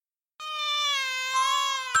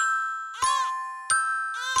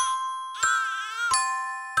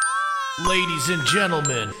Ladies and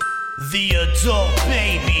gentlemen, the Adult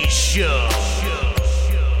Baby Show.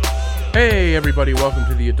 Hey everybody, welcome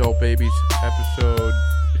to the Adult Babies episode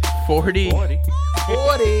 40. 40.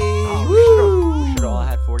 Woo! We should all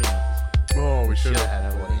had 40 ounces. Oh, we should That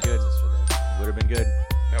have. would have been good. Would have been good.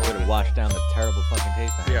 That would have washed down the terrible fucking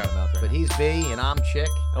taste I have Yeah. in my mouth right But now. he's B and I'm Chick.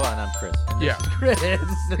 Oh, and I'm Chris. Yeah. Chris,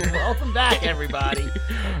 welcome back, everybody.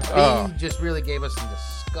 B just really gave us some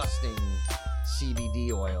disgusting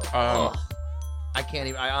CBD oil. Ugh. I can't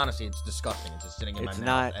even. I honestly, it's disgusting. It's just sitting in my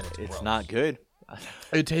mouth, and it's gross. not good.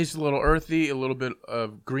 It tastes a little earthy, a little bit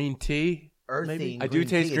of green tea. Earthy. maybe? and I do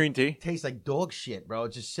taste green tea. It tastes like dog shit, bro.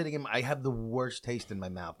 It's just sitting in. I have the worst taste in my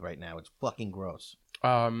mouth right now. It's fucking gross.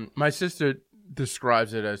 My sister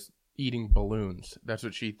describes it as eating balloons. That's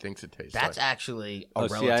what she thinks it tastes That's like. actually a Oh,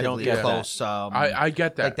 see, I don't relatively get that. close. I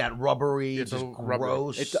get that. like that rubbery, It's a just little rubbery.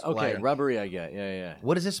 gross. It's okay, like- rubbery. I get. Yeah.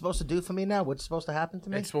 What is this supposed to do for me now? What's supposed to happen to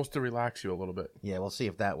me? It's supposed to relax you a little bit. Yeah, we'll see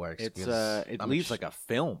if that works. It I'm leaves like a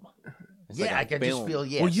film. It's yeah, like a I can just film. feel Well,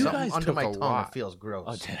 you something guys under took my a tongue. lot. It feels gross.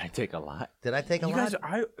 Oh, did I take a lot? Did I take a You lot?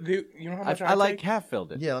 guys, you know how much I like take? half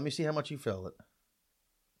filled it. Yeah, let me see how much you filled it.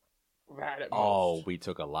 That at Oh, most. we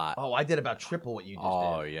took a lot. Oh, I did about triple what you just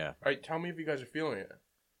Oh, did. yeah. All right, tell me if you guys are feeling it.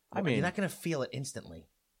 I mean, You're not gonna feel it instantly.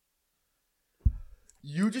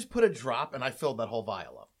 You just put a drop, and I filled that whole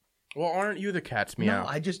vial up. Well, aren't you the cat's No, meow?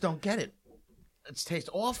 I just don't get it. It tastes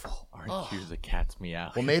awful. aren't Oh. you the cat's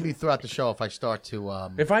meow? Well, maybe throughout the show, if I start to,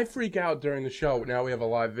 If I freak out during the show, now we have a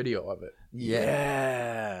live video of it.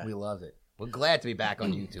 Yeah. we love it. We're glad to be back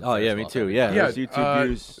on YouTube. Oh, yeah, first me off. too. Yeah, Yeah, those YouTube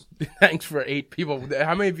views, Thanks for 8 people.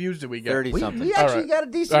 How many views did we get? 30 We something. actually All right. got a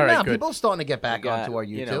decent All right, amount. good. People starting to get back onto our YouTube.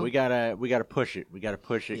 You know, we gotta push it. We gotta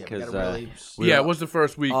push it Yeah, we because gotta really- Yeah, it was the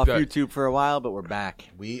first week. off that- YouTube for a while, but we're back.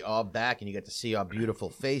 We are back, and you get to see our beautiful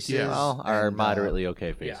faces. Yeah. Well, our and, moderately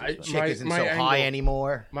okay faces. I- but- Chick isn't my so high angle-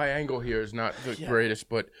 anymore. My angle here is not the greatest,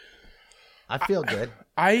 but I feel good.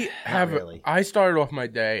 I have. really. I started off my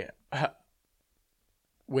day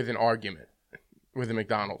with an argument with a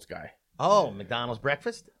McDonald's guy. Oh, McDonald's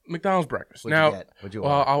breakfast? McDonald's breakfast. What'd you now, get? What'd you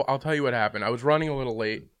well, order? I'll tell you what happened. I was running a little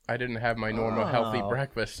late. I didn't have my normal healthy Oh.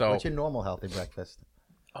 breakfast, so What's your normal healthy breakfast?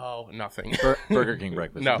 nothing. Burger King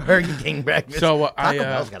breakfast. No. Burger King breakfast. So, I, Taco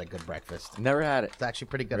Bell's got a good breakfast. Never had it. It's actually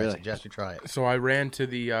pretty good. I Really? suggest you try it. So I ran to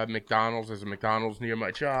the McDonald's. There's a McDonald's near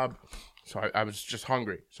my job. So I was just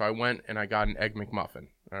hungry. So I went and I got an Egg McMuffin.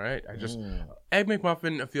 All right. Egg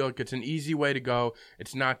McMuffin, I feel like it's an easy way to go.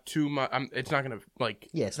 It's not too much. It's not going to like,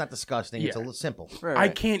 Yeah, it's not disgusting. It's a Yeah. little simple. Right, I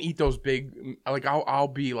right. can't eat those big, like I'll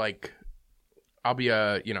be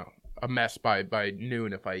a mess by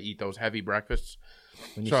noon if I eat those heavy breakfasts.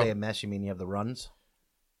 When you So- say a mess, you mean you have the runs?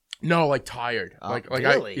 No, like tired. Oh, like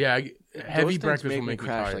really? heavy Those things breakfast make will me make me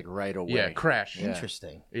crash tired. like right away. Yeah, crash. Yeah.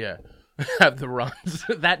 Interesting. Yeah. Have the runs.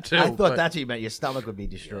 That too. I thought but- that's what you meant. Your stomach would be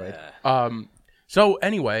destroyed. So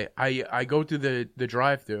anyway, I go through the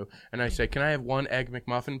drive-through and I say, "Can I have one Egg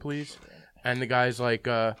McMuffin, please?" And the guy's like,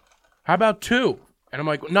 "How about 2?" And I'm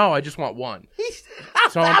like, "No, I just want 1."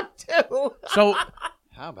 So I'm- Too. So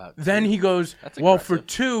How about then he goes, That's "Well, for aggressive.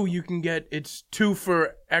 2 you can get it's 2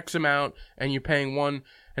 for X amount, and you're paying 1."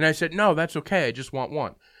 And I said, "No, that's okay. I just want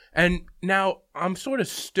 1." And now I'm sort of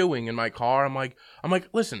stewing in my car. I'm like,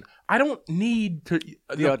 listen, I don't need to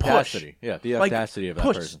the audacity? Push. Yeah, the Like, audacity of that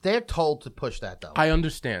push. person. They're told to push that, though. I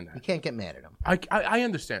understand that. You can't get mad at them. I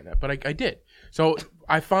understand that, but I did. So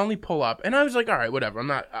I finally pull up, and I was like, all right, whatever.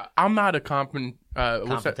 I'm not a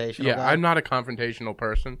Confrontational Yeah, guy? I'm not a confrontational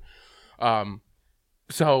person.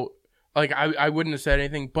 So like I wouldn't have said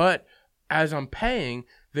anything, but as I'm paying,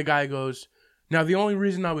 the guy goes, "Now the only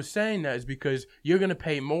reason I was saying that is because you're gonna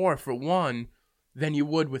pay more for 1 than you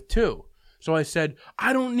would with 2." So I said,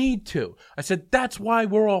 "I don't need 2." I said, "That's why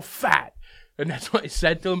we're all fat." And that's what I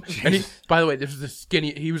said to him. And he, by the way, this was the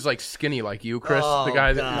skinny. He was like skinny like you, Chris. Oh, the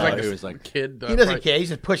guy that God. was He like was a like- kid. He doesn't care. He's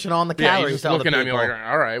just pushing on the Yeah, calories. he's just to other looking at me people. like,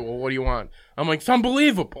 all right, well, what do you want? I'm like, it's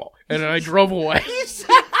unbelievable. And then I drove away.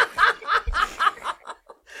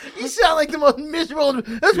 You sound like the most miserable.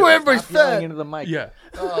 That's where everybody's Stop yelling fat. into the mic. Yeah.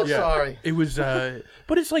 Oh, Yeah. sorry. It was,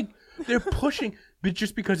 but it's like they're pushing, but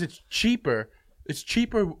just because it's cheaper. It's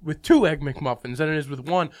cheaper with 2 Egg McMuffins than it is with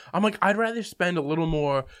 1. I'm like, I'd rather spend a little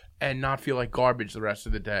more and not feel like garbage the rest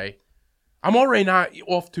of the day. I'm already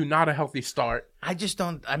off to not a healthy start. I just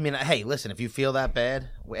don't. I mean, hey, listen. If you feel that bad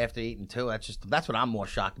after eating 2, that's what I'm more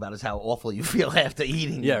shocked about is how awful you feel after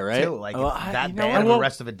eating. Yeah, right? 2. Like Well, it's that you know bad what? for Well- the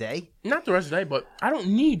rest of the day. Not the rest of the day, but I don't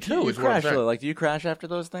need 2. You is what I'm crash saying. though. Like, do you crash after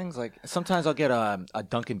those things? Like, sometimes I'll get a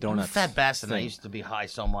Dunkin' I'm a Donuts. fat bastard. And I thing. used to be high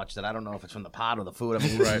so much that I don't know if it's from the pot or the food I'm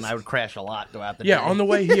eating. Right. I would crash a lot throughout the day. Yeah, on the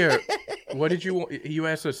way here, What did you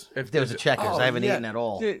asked us if There was a Checkers. I haven't eaten at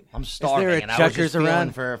all. I'm starving, is there a and I was Checkers just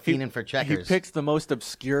around? fiending for Checkers. He picks the most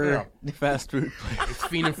obscure fast food place. It's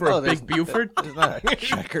fiending for a Big Buford. There's not a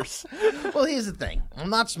Checkers. Well, here's the thing. I'm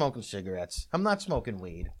not smoking cigarettes. I'm not smoking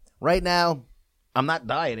weed. Right now, I'm not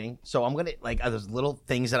dieting, so I'm going to, there's little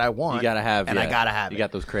things that I want. You got to have and I got to have it. You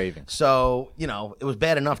got those cravings. So, it was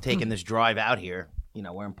bad enough taking this drive out here.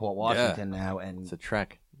 We're in Port Washington now, and It's a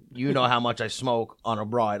trek. you know how much I smoke on a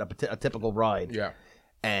ride, a typical ride. Yeah.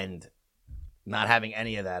 And not having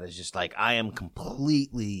any of that is just I am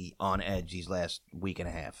completely on edge these last week and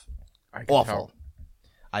a half. Awful. Tell.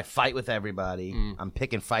 I fight with everybody. I'm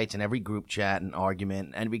picking fights in every group chat and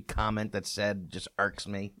argument. Every comment that's said just irks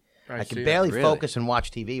me. I can barely focus and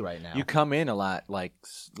watch TV right now. You come in a lot, like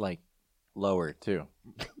lower too.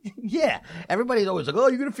 Yeah. Everybody's always like, oh,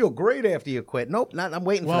 you're going to feel great after you quit. Nope, not. I'm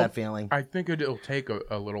waiting for that feeling. I think it'll take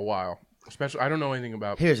a little while. Especially, I don't know anything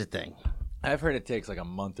about. Here's the thing. I've heard it takes like a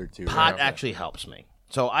month or two. Pot actually helps me.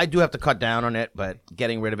 So I do have to cut down on it, but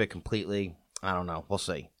getting rid of it completely, I don't know. We'll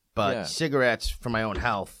see. But cigarettes for my own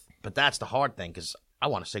health. But that's the hard thing because I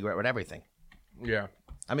want a cigarette with everything. Yeah.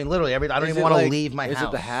 I mean, literally, I don't even want to leave my house. Is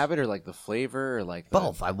it the habit or the flavor or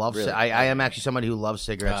both? I love. Really? I am actually somebody who loves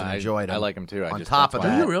cigarettes and enjoy them. I like them too. On top of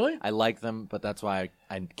that, do you really? I like them, but that's why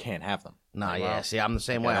I can't have them. Nah, yeah. See, I'm the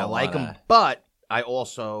same way. I like them, but I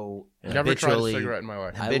also never tried a cigarette in my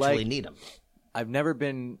life. Habitually need them. I've never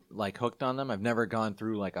been hooked on them. I've never gone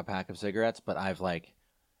through a pack of cigarettes, but I've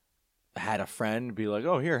had a friend be like,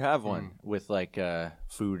 "Oh, here, have one," with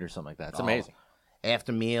food or something like that. It's amazing.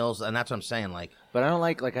 After meals, and that's what I'm saying. But I don't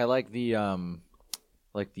I like the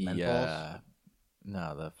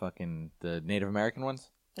the Native American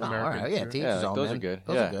ones. Oh, all right, yeah, sure. Those are good.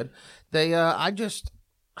 Those are good. They, I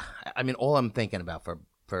mean, all I'm thinking about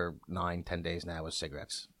for 9-10 days now is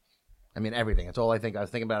cigarettes. I mean, everything. It's all I think. I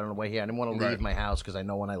was thinking about it on the way here. I didn't want to leave my house because I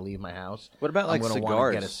know when I leave my house. What about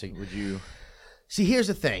cigars? Would you? See, here's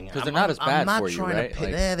the thing. Because they're not as bad for you, right?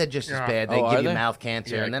 They're just as bad. They give you mouth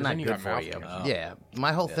cancer, and they're not good for you. Oh. Yeah.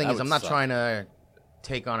 My whole thing is I'm not trying to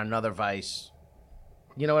take on another vice.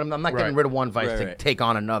 You know what? I'm not getting rid of one vice to take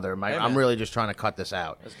on another. I'm really just trying to cut this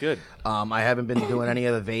out. That's good. I haven't been doing any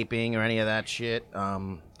of the vaping or any of that shit.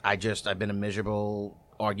 I've been a miserable,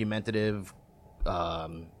 argumentative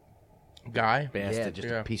guy. Bastard, just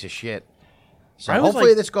a piece of shit. So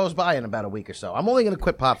hopefully this goes by in about a week or so. I'm only going to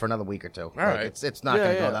quit pot for another week or two. All right. It's not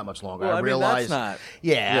going to go that much longer. Well, I realize. That's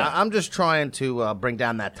not. I'm just trying to bring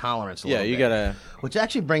down that tolerance a little bit. Yeah, you gotta. Which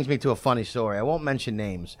actually brings me to a funny story. I won't mention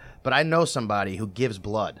names, but I know somebody who gives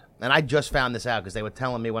blood, and I just found this out because they were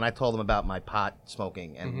telling me when I told them about my pot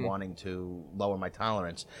smoking and wanting to lower my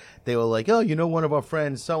tolerance. They were like, "Oh, one of our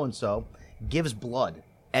friends, so and so, gives blood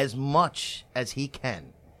as much as he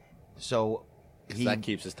can." So. That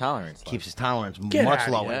keeps his tolerance low. Keeps his tolerance much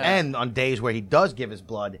lower. And on days where he does give his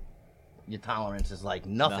blood, your tolerance is like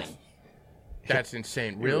nothing. That's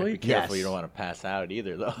insane. Really? Be careful. You don't want to pass out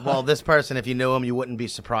either, though. Well, this person, if you knew him, you wouldn't be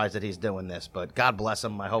surprised that he's doing this. But God bless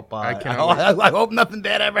him. I hope I hope nothing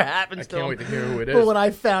bad ever happens to him. I can't wait to hear who it is. But when I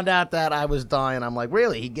found out that I was dying, I'm like,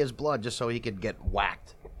 really? He gives blood just so he could get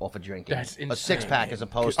whacked off of drinking. That's insane. A six-pack as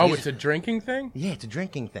opposed to... Oh, it's a drinking thing? Yeah, it's a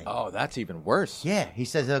drinking thing. Oh, that's even worse. Yeah, he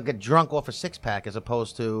says he'll get drunk off a six-pack as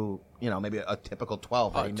opposed to, maybe a typical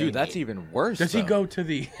 12. Oh, dude, that's even worse. Does he go to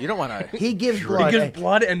the... You don't want to... He gives blood. He gives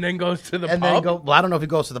blood and then goes to the pub? Well, I don't know if he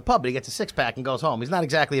goes to the pub, but he gets a six-pack and goes home. He's not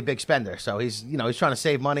exactly a big spender, so he's trying to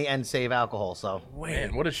save money and save alcohol, so...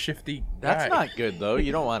 Man, what a shifty That's guy. not good, though.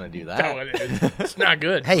 You don't want to do that. No, it's not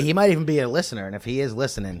good. Hey, he might even be a listener, and if he is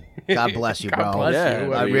listening, God bless you, bro. God bless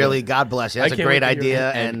you. I really, God bless you. That's a great idea,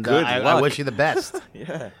 and I wish you the best.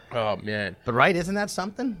 Yeah. Oh, man. But right, isn't that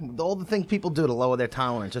something? All the things people do to lower their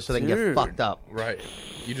tolerance just so they can get fucked up. Right.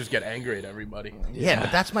 You just get angry at everybody. Yeah,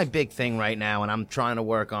 but that's my big thing right now, and I'm trying to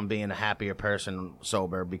work on being a happier person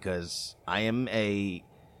sober because I am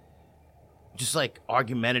just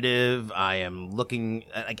argumentative. I am looking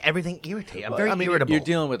everything irritating. I'm very irritable. You're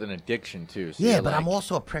dealing with an addiction too. So yeah, but I'm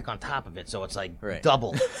also a prick on top of it, so it's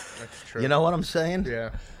double. That's true. You know what I'm saying?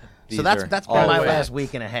 Yeah. So that's been my last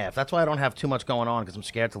week and a half. That's why I don't have too much going on because I'm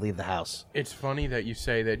scared to leave the house. It's funny that you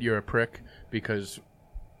say that you're a prick because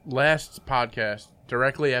last podcast,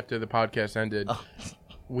 directly after the podcast ended,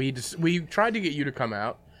 we tried to get you to come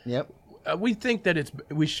out. Yep. We think that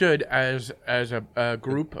we should as a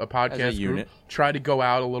group, a podcast unit, group, try to go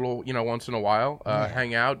out a little, once in a while,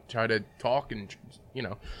 hang out, try to talk and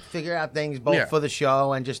figure out things both for the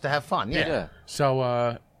show and just to have fun. Yeah.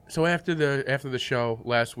 So after the show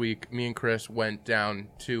last week, me and Chris went down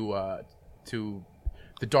to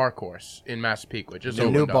the Dark Horse in Massapequa. Just the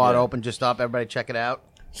new bar opened just up. Everybody check it out.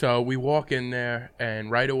 So we walk in there, and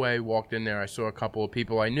right away walked in there. I saw a couple of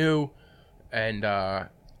people I knew, and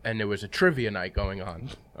there was a trivia night going on.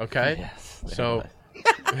 Okay, Yes. so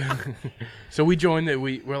so we joined it.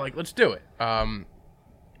 We're like, let's do it.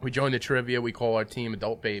 We joined the trivia. We call our team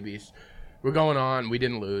Adult Babies. We're going on. We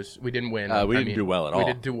didn't lose. We didn't win. We didn't do well at all. We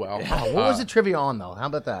didn't do well. Oh, what was the trivia on though? How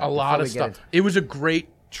about that? A lot of stuff. It was a great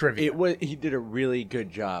trivia. He did a really good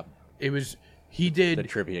job. He did. The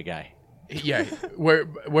trivia guy. Yeah,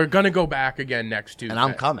 we're gonna go back again next Tuesday, And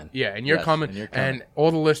I'm coming. Yeah, and you're Yes, coming, and you're coming. and all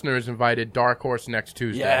the listeners invited Dark Horse next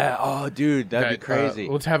Tuesday. Yeah. Oh, dude, that'd be crazy.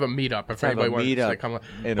 Let's have a meetup if Have a anybody wants to meetup come.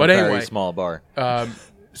 in But a anyway, very small bar.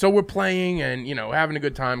 so we're playing and having a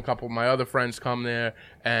good time. A couple of my other friends come there,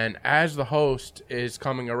 and as the host is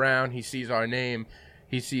coming around, he sees our name.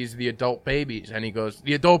 He sees the Adult Babies, and he goes,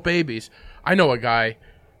 "The Adult Babies." I know a guy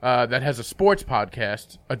that has a sports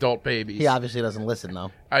podcast, Adult Babies. He obviously doesn't listen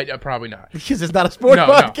though, I probably not. because it's not a sports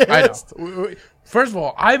podcast. No, I know. First of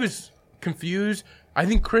all, I was confused. I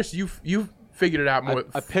think Chris, you figured it out more.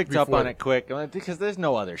 I picked up on it quick because there's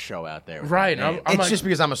no other show out there. with Right, that name. I'm It's like, just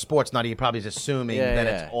because I'm a sports nutty. You're probably just assuming that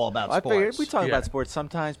it's all about I sports. figured we talk Yeah. about sports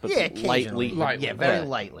sometimes, but yeah, lightly. occasionally. Yeah, very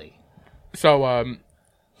lightly. so.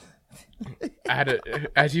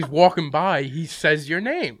 As he's walking by, he says your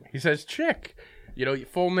name. He says Chick, your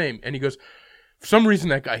full name, and he goes, for some reason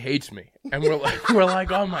that guy hates me, and we're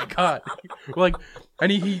like, oh my god, we're like,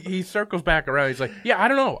 and he circles back around. He's like, yeah, I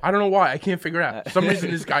don't know why, I can't figure it out. For some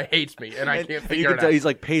reason this guy hates me, and I can't And you figure can it tell out. he's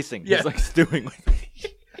like pacing. Yeah. He's like stewing with me.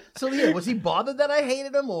 So yeah, was he bothered that I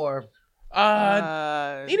hated him, or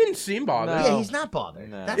He didn't seem bothered. No. yeah, he's not bothered.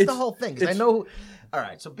 No. That's the It's- whole thing. Because I it's- know. All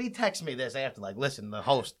right, so B texts me this. I have to listen. The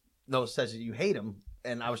host says that you hate him,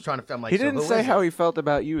 and I was trying to. I'm like, He so didn't who say is how it? he felt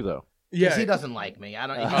about you though. 'Cause he doesn't like me. I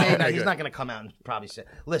don't. okay, He's good. not going to come out and probably say,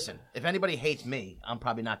 "Listen, if anybody hates me, I'm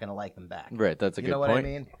probably not going to like them back." Right, that's a You good know what point. I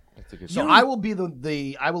mean? That's a good So point. I will be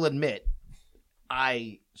the. I will admit,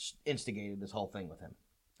 I instigated this whole thing with him.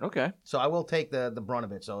 Okay. So I will take the brunt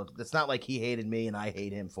of it. So it's not like he hated me and I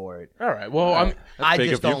hate him for it. All right. Well, I big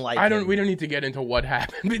just of you. don't like. I don't. him. We don't need to get into what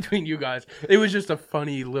happened between you guys. It was just a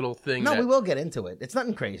funny little thing. No, that, we will get into it. It's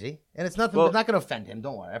nothing crazy, and it's nothing. Well- It's not going to offend him.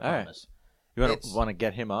 Don't worry. I right. promise. You It's- want to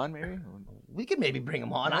get him on, maybe? We could maybe bring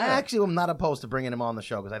him on. I Yeah. actually am not opposed to bringing him on the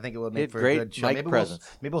show because I think it would He make had for a great good show. mic Maybe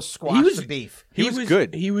presence. we'll squash the beef. He was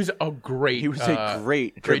good. He was a great. He was a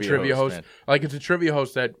great trivia host. man. Like it's a trivia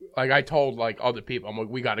host that, like I told like other people, I'm like,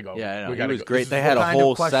 we got to go. Yeah, I know. We He gotta was go. great. This They is had what a kind of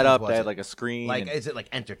whole questions setup. was They it? had like a screen. Like, and is it like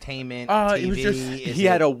entertainment? It TV? was just- Is he it-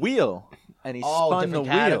 had a wheel, and he spun the different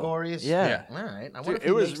wheel. categories. Yeah. All right. I wonder Dude, if he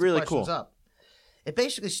it was makes the really questions cool. Up. It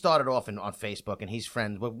basically started off on Facebook, and he's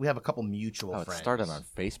friends. We have a couple mutual Oh, it friends. started on Well,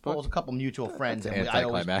 it Facebook. was a couple mutual friends, That's and I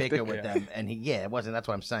always anticlimactic. bicker with Yeah. them. And it wasn't. That's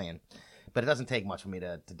what I'm saying. But it doesn't take much for me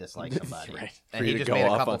to dislike somebody. Right. And For he you to just go made a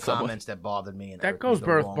off couple on someone. comments that bothered me. And that irked me goes the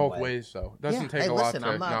both wrong way. ways though. Doesn't Yeah, take hey, a lot listen, to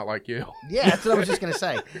I'm not like you. Yeah, that's what I was just gonna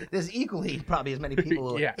say. There's equally probably as many people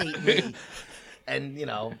who Yeah. hate me, and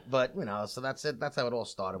but so that's it. That's how it all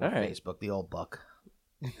started with All right. Facebook, the old book.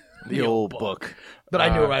 The old book. But I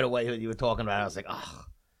knew right away who you were talking about. I was like, oh,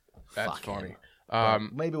 That's fuck funny. him. But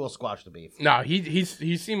maybe we'll squash the beef. No, he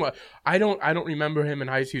seemed like I don't remember him in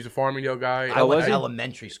high school. He was a Farmingdale guy. I went was to he?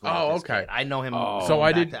 elementary school. Oh, with this okay. kid. I know him. So going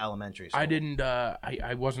I back didn't- to elementary school. I didn't.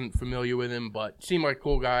 I wasn't familiar with him, but seemed like a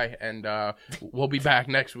cool guy. And we'll be back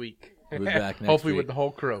next week. We'll be back next Hopefully week. with the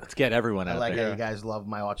whole crew. Let's get everyone I out like how there. you guys love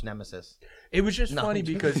my arch nemesis. It was just No. funny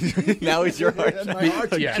because Now he's your arch. My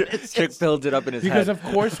arch Yeah. nemesis. Chick builds it up in his because head. of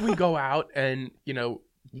course we go out and gonna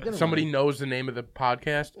somebody win. knows the name of the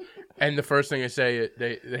podcast, and the first thing they say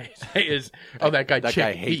is, "Oh, that guy, That Chick,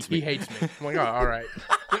 guy hates he me." hates me." I'm like, "Oh, all right,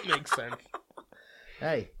 that makes sense."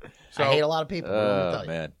 Hey, So- I hate a lot of people. What do I Oh tell you?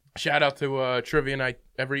 man! Shout out to Trivia Night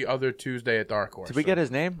every other Tuesday at Dark Horse. Did we get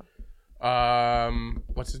his name?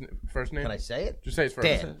 What's his first name? Can I say it? Just say his first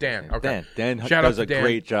Dan. name. Dan. Okay. Dan Shout does out a to Dan.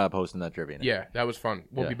 great job hosting that trivia night. Yeah, that was fun.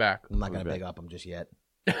 We'll Yeah. be back. I'm not gonna We'll be big up him just yet.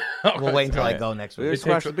 Okay. We'll wait until I Okay. go next We'll week. just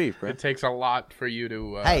squash the beef, bro. It takes a lot for you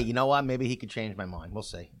to. Hey, you know what? Maybe he could change my mind. We'll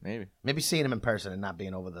see. Maybe. Maybe seeing him in person and not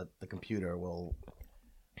being over the computer will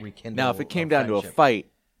rekindle. Now, if it came a down to a friendship.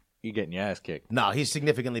 fight, you're getting your ass kicked. No, he's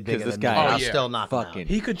significantly bigger this than guy me. is I'll yeah. still knock him out. Fucking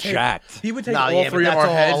He could take. jacked. He would take No, all yeah, but three of that's our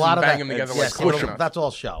all- heads a lot and of bang that- them together yes, like squishing us. that's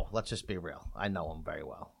all show. Let's just be real. I know him very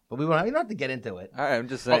well, but we don't have to get into it. All right, I'm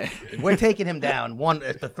just saying. We're taking him down.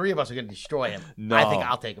 If the three of us are going to destroy him, No. I think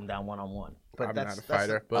I'll take him down 1-on-1. But I'm that's not a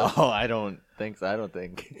fighter. But Oh, I don't think so. I don't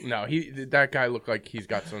think. no, that guy looked like he's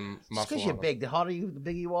got some muscle. Because on you're him. big. The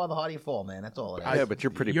bigger you are, the harder you fall, man. That's all it is. Yeah, but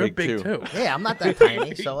you're pretty You're big too. Yeah, I'm not that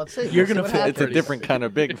tiny, so let's see. You're We'll see gonna what feel- It's a happens. different kind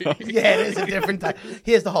of big. Though. Yeah, it is a different type.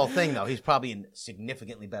 Here's the whole thing, though. He's probably in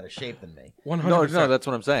significantly better shape than me. 100%. No, that's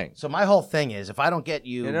what I'm saying. So my whole thing is, if I don't get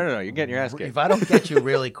you, No, you're getting your ass kicked. if I don't get you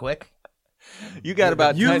really quick, You got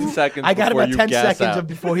about 10 seconds. I got before about you 10 gas seconds out.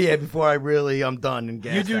 before I'm done and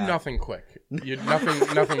gas You do out. nothing quick.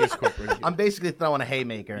 Nothing is quick. With you. I'm basically throwing a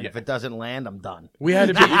haymaker, and Yeah. if it doesn't land, I'm done. We had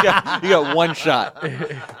to be. You got one shot.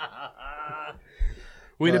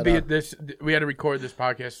 We had to But, be at this. We had to record this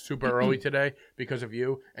podcast super early today because of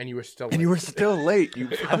you, and you were still. And you were still late. You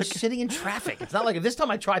I was sitting in traffic. It's not like this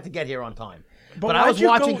time I tried to get here on time, but why'd I was you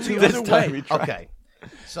go watching the two. other way? Okay,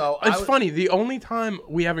 so It's funny. The only time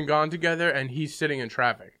we haven't gone together, and he's sitting in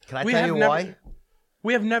traffic. Can I We tell have you never- why?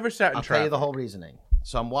 We have never sat in I'll traffic. tell you the whole reasoning.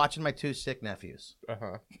 So I'm watching my two sick nephews.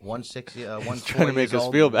 Uh-huh. One's 6, one's trying 4 to make years us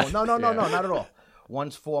old. feel bad. No, not at all.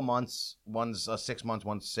 One's 4 months. One's 6 months.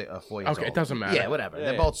 One's 4 years old. Okay, it doesn't matter. Yeah, whatever. Yeah,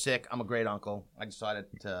 They're yeah. both sick. I'm a great uncle. I decided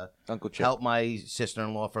to Uncle Chip. help my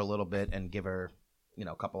sister-in-law for a little bit and give her,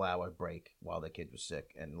 a couple hour break while the kid was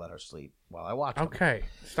sick and let her sleep while I watched them. Okay,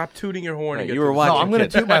 stop tooting your horn. Right, and get you to were the- watching. No, I'm going to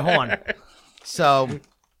kids. toot my horn. So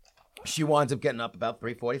she winds up getting up about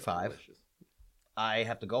 3:45. I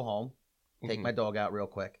have to go home, take my dog out real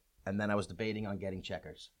quick, and then I was debating on getting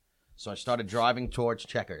Checkers. So I started driving towards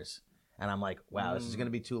Checkers, and I'm like, wow, this is going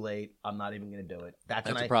to be too late. I'm not even going to do it. That's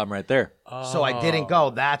a problem right there. So I didn't go.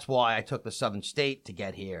 That's why I took the Southern State to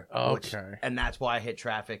get here. Okay. And that's why I hit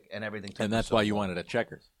traffic and everything. And that's why you wanted a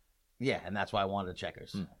Checkers. Yeah, and that's why I wanted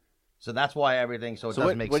Checkers. So that's why everything. So it So doesn't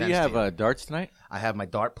what, make what sense. do you have? to you. Darts tonight? I have my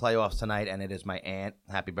dart playoffs tonight, and it is my aunt.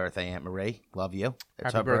 Happy birthday, Aunt Marie. Love you. It's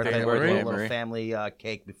Happy her birthday, birthday. Aunt We're doing Marie. a little Marie. family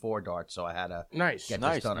cake before darts, so I had to Nice. get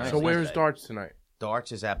Nice, this done. nice. on So where's Wednesday. darts tonight?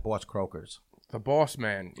 Darts is at Boss Croker's. The boss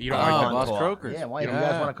man. You don't Oh, like On that? Boss tour. Croker's. Yeah, why? If Yeah. you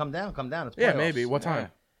guys want to come down, come down. It's Yeah, playoffs. maybe. What time?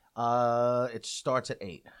 It starts at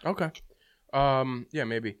 8, Okay. Yeah,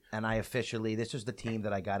 maybe. and I officially. This is the team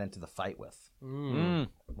that I got into the fight with Mm.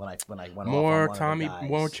 when I went off on More one of the Tommy, guys.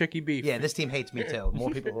 more Chicky beef. Yeah, this team hates me too.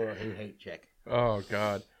 More people who hate Chick. Oh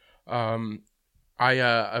God.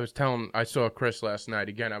 I saw Chris last night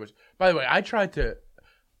again. By the way, I tried to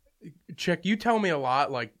check. You tell me a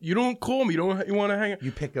lot. Like you don't call me. You want to hang.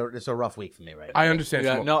 You picked it's a rough week for me right now. I understand.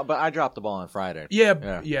 Yeah, Small- no, but I dropped the ball on Friday. Yeah,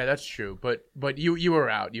 that's true. But you were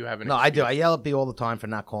out. You haven't. No, I do. I yell at B all the time for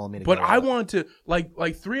not calling me. To But go I out. want to like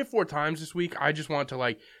 3 or 4 times this week. I just want to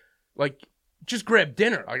like just grab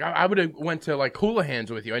dinner. Like I would have went to like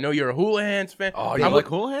Houlihan's with you. I know you're a Houlihan's fan. Oh, I you would- like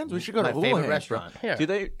Houlihan's? We should go to my favorite Houlihan's. bro. restaurant.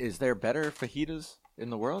 Yeah. Is there better fajitas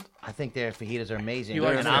in the world? I think their fajitas are amazing. You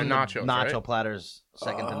like and their I'm nachos, the nacho right? platters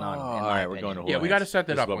second to none. all in my right, we're opinion. going to Yeah, we got to set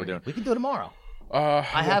that This is up. what we're one doing. We can do it tomorrow. I I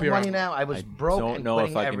have money around. now. I was broke don't and know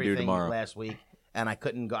quitting if I can do everything tomorrow. last week, and I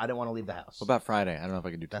couldn't go. I didn't want to leave the house. What about Friday? I don't know if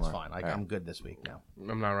I can do That's tomorrow. fine. All right. I'm good this week now.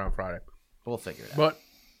 I'm not around Friday. We'll figure it out. But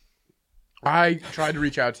I tried to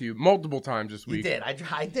reach out to you multiple times this You week. did.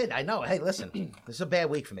 I did. I know. Hey, listen, this is a bad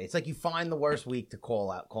week for me. It's like you find the worst week to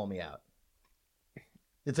call me out.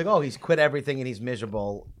 It's like, oh, he's quit everything and he's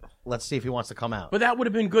miserable. Let's see if he wants to come out. But that would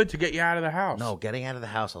have been good to get you out of the house. No, getting out of the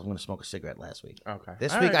house, I was going to smoke a cigarette last week. Okay.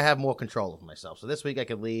 This All week, right. I have more control over myself. So this week, I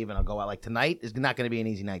could leave and I'll go out. Like tonight is not going to be an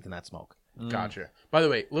easy night to not smoke. Gotcha. By the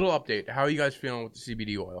way, little update. How are you guys feeling with the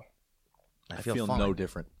CBD oil? I feel fine. no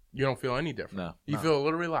different. You don't feel any different. No. You feel a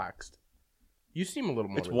little relaxed. You seem a little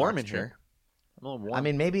more It's warm in relaxed, here. I'm a little warm. I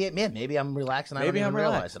mean, maybe I'm relaxed and I Maybe don't I'm even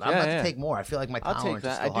realize relaxed. it. I'm Yeah, about yeah. to take more. I feel like my I'll take tolerance is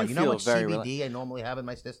that. still I high. do You know feel how much very CBD I normally have in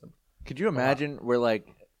my system? Could you imagine we're like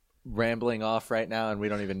rambling off right now and we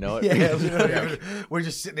don't even know it? Yeah, we're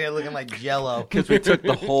just sitting there looking like Jello. Because we took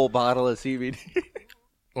the whole bottle of CBD.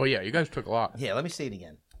 Well, yeah, you guys took a lot. Yeah, let me see it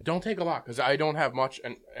again. Don't take a lot because I don't have much,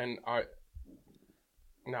 and I.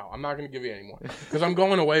 No, I'm not going to give you any more because I'm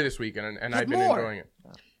going away this weekend, and I've been more. enjoying it.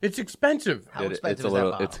 It's expensive. How It's expensive a is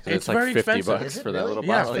little. that bottle? It's very like 50 expensive. bucks Is it for that really? little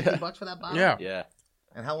Yeah. bottle. $50 for that bottle? Yeah. Yeah.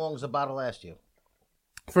 And how long does the bottle last you?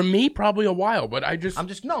 For me, probably a while, but I'm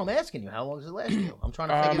asking you. How long does it last you? I'm trying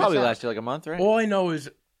to figure Probably this out. last you like a month, right? all I know is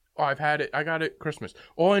I've had it. I got it Christmas.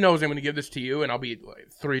 All I know is I'm going to give this to you, and I'll be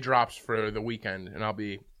like 3 drops for the weekend, and I'll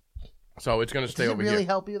be. So it's going to stay Does it over really here.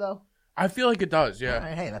 help you though? I feel like it does. Yeah. All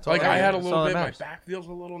right, hey, that's all Like that I had a matters. little all that bit. My matters. back feels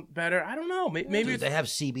a little better. I don't know. Maybe Dude, it's, they have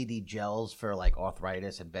CBD gels for like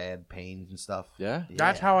arthritis and bad pains and stuff. Yeah?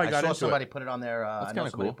 That's how I got saw into somebody it. put it on their. That's I know kinda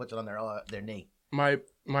somebody cool. puts it on their knee,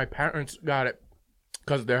 my parents got it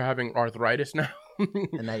because they're having arthritis now.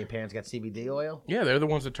 and now your parents got CBD oil. Yeah, they're the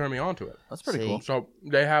ones that turned me on to it. That's pretty See? cool. So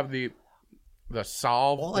they have the the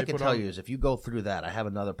Solve. All I can tell you is if you go through that, I have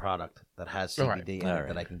another product that has CBD in it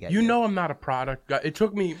that I can get. You know I'm not a product guy. It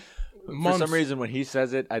took me months. For some reason, when he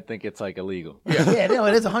says it, I think it's like illegal. Yeah, no,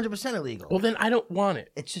 it is 100% illegal. Well, then I don't want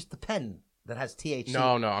it. It's just the pen that has THC.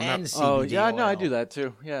 No, I'm and not. CBD Oh, yeah, oil. no, I do that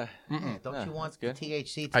too. Yeah. Don't you want the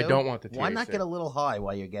THC too? I don't want the THC. Why not get a little high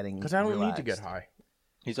while you're getting? Because I don't relaxed? need to get high.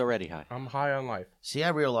 He's already high. I'm high on life. See, I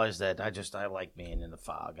realized that I like being in the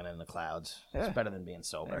fog and in the clouds. Yeah. It's better than being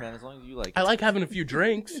sober. Hey, man, as long as you like. I like having a few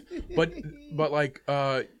drinks, but like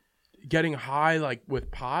getting high like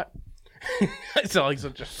with pot. It's like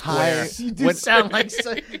such a square. You do sound like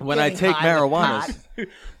when I take marijuana.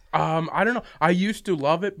 I don't know. I used to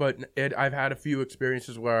love it, but I've had a few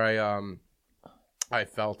experiences where I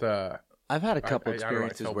felt I've had a couple I don't know,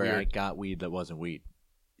 experiences felt where I weird. got weed that wasn't weed.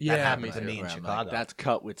 yeah, That happened me to too. me in Where I'm Chicago. like, that's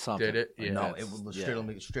cut with something. Did it? Yeah. No, That's- it was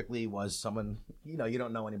yeah. strictly was someone, you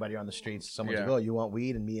don't know anybody on the streets. Someone's Yeah. like, oh, you want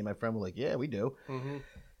weed? And me and my friend were like, yeah, we do. Mm-hmm.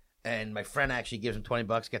 And my friend actually gives him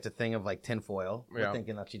 $20, gets a thing of like tinfoil. Yeah. We're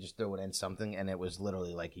thinking that she just threw it in something, and it was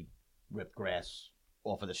literally like he ripped grass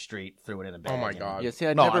off of the street, threw it in a bag. Oh my and- God. Yeah, see,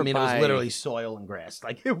 I No, never I mean, buy... it was literally soil and grass.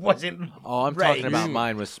 Like, it wasn't. Oh, I'm Right. talking about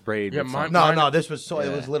mine was sprayed. Yeah, with mine- something. No, this was soil. It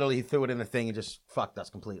Yeah. was literally, he threw it in the thing and just fucked us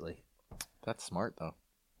completely. That's smart though.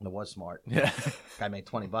 It was smart. Yeah, Guy made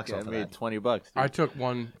 $20 I off of made that. $20. Dude. I took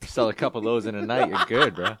one Sell a couple of those in a night, you're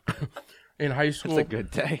good, bro. in high It's school. a good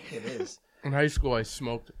day. It is. In high school, I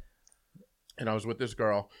smoked, and I was with this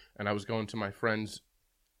girl, and I was going to my friend's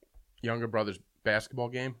younger brother's basketball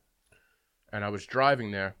game, and I was driving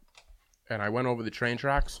there, and I went over the train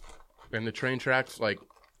tracks, and the train tracks like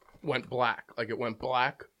went black, like it went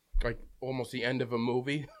black, like almost the end of a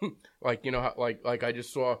movie, like you know how like I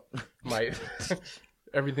just saw my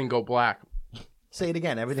everything go black, Say it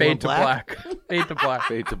again. Everything fade went to black. fade to black,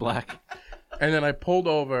 Fade to black. and then I pulled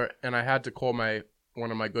over, and I had to call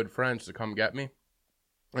one of my good friends to come get me.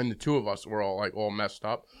 And the two of us were all messed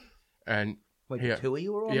up. And Wait, yeah, the two of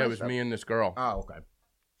you were all yeah, it messed was me up? and this girl. Oh, okay.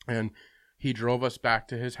 And he drove us back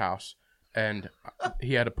to his house. And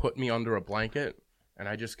he had to put me under a blanket. And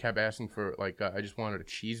I just kept asking for, I just wanted a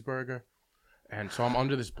cheeseburger. And so I'm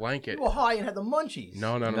under this blanket. You were high and had the munchies.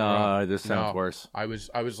 No. No, this sounds No. worse. I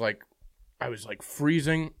was like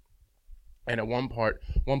freezing. And at one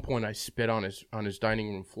point I spit on his dining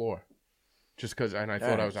room floor. Just because, and I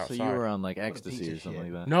thought I was outside. So you were on like piece ecstasy of or something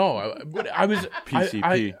shit. like that. No, I was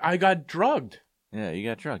PCP. I got drugged. Yeah, you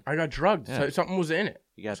got drugged. I got drugged. Yeah. So something was in it.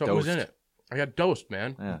 You got Something was in dosed. it. I got dosed,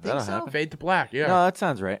 man. Yeah, think that'll so? happen. Fade to black. Yeah. No, that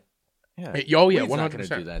sounds right. Yeah. Oh yeah, Weed's not gonna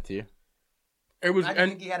 100%. do that to you. It was I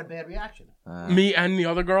and think he had a bad reaction. me and the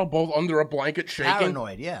other girl both under a blanket shaking.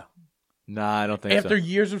 Paranoid, yeah. Nah, I don't think After so.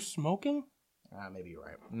 years of smoking. Maybe you're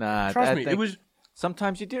right. Nah, Trust I me, think it was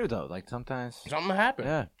Sometimes you do though. Like sometimes. something happened.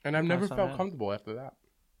 Yeah. And I've never Sometimes felt something comfortable after that.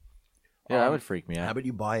 Yeah, that would freak me How out. about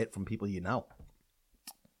you buy it from people you know?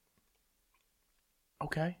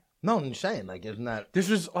 Okay. No, I'm just saying, like, isn't that... This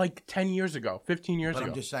was like 10 years ago, 15 years But ago.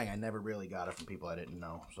 I'm just saying, I never really got it from people I didn't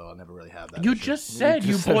know, so I'll never really have that. You issue. just said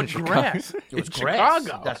you just said bought in Chicago. grass. It was in grass.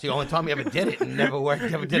 Chicago. That's the only time you ever did it, and never worked.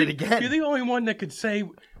 Never did it again. You're the only one that could say,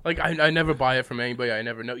 like, I never buy it from anybody I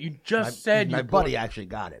never know. You just said my you buddy bought... actually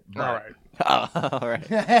got it. But All right. Oh, all right.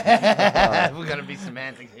 We're gonna be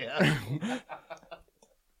semantics here.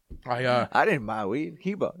 I didn't buy weed.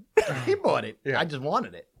 He bought it. He bought it. Yeah. I just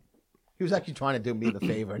wanted it. He was actually trying to do me the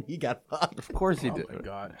favor, and he got fucked. Of course he Oh did. my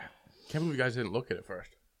God. Can't believe you guys didn't look at it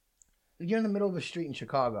first. You're in the middle of a street in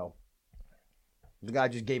Chicago. The guy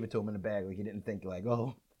just gave it to him in a bag, like he didn't think, like,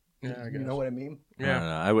 oh, Yeah, I you guess. know what I mean? Yeah.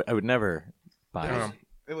 No, I would never buy it.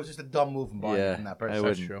 It was just a dumb move from buying Yeah, it from that I person. That's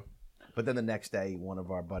wouldn't. true. But then the next day, one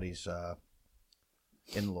of our buddies'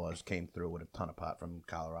 in-laws came through with a ton of pot from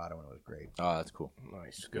Colorado, and it was great. Oh, that's cool.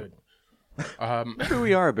 Nice. Good. Maybe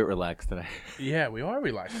we are a bit relaxed today. Yeah, we are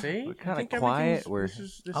relaxed. See? We're I kinda think quiet, everything's- we're-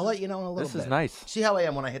 this I'll is- let you know in a little This bit. is nice. See how I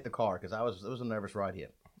am when I hit the car, because it was a nervous ride here.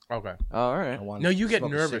 Okay. Oh, all right. I wanted No, to you get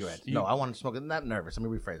smoke a nervous. cigarette. You- No, I wanted to smoke it. Not nervous. Let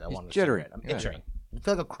me rephrase. I He's wanted a jittery. cigarette. I'm Yeah. itching. I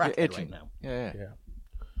feel like a crackhead You're itching. right now. Yeah. Yeah.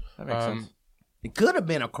 That makes sense. It could have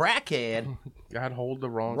been a crackhead. God hold the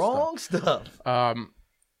wrong Wrong stuff. stuff.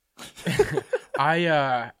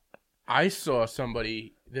 I saw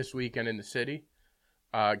somebody this weekend in the city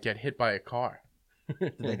get hit by a car.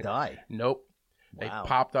 Did they die? Nope. They Wow.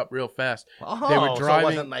 popped up real fast. Oh, They were so it driving.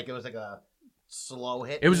 wasn't like it was like a slow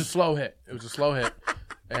hit. It was a slow hit.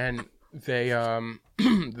 And they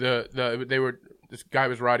this guy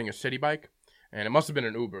was riding a city bike, and it must have been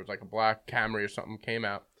an Uber. It was like a black Camry or something came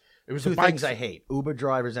out. It was two the things bike's, I hate: Uber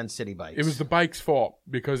drivers and city bikes. It was the bike's fault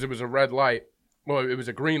because it was a red light. Well, it was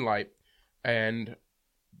a green light, and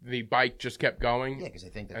the bike just kept going. yeah, because they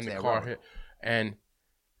think that's and the their car road. hit, and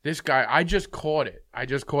This guy, I just caught it.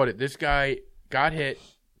 This guy got hit.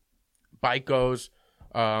 Bike goes,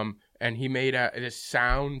 and he made this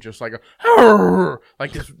sound just like a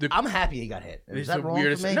like this. I'm happy he got hit. Is that wrong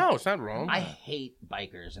for me? No, it's not wrong. I hate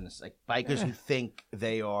bikers, and it's like bikers who think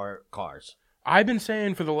they are cars. I've been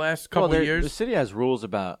saying for the last couple of years. The city has rules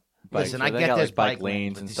about bikes. Listen, so I they get got, there's like, bike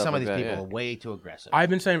lanes and stuff some of like these that, people are way too aggressive.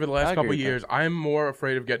 I've been saying for the last I couple agree of with years, I'm more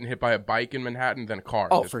afraid of getting hit by a bike in Manhattan than a car.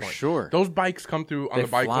 Oh, at this for point. sure. Those bikes come through on They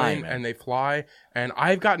the bike fly, lane man. and they fly, and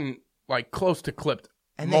I've gotten like close to clipped.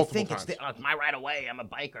 And they think times. it's my right of way. I'm a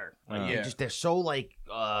biker. Like, Yeah. they're so like,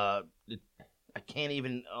 I can't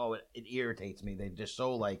even. Oh, it irritates me. They're just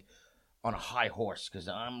so like on a high horse because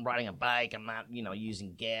I'm riding a bike. I'm not,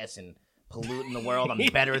 using gas and polluting the world. I'm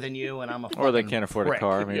better than you, and I'm a. Or they fucking can't afford prick. a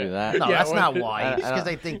car. Maybe that. No, Yeah, that's well, not why. I It's because don't-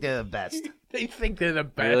 they think they're the best. They think they're the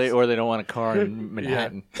best. Really, or they don't want a car in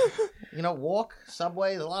Manhattan. Walk,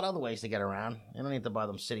 subway. There's a lot of other ways to get around. You don't need to buy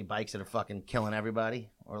them city bikes that are fucking killing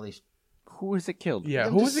everybody, or at least. Who is it killed? Yeah,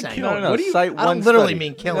 I'm who just was it saying. killed? No. What do you? Cite I one don't literally study.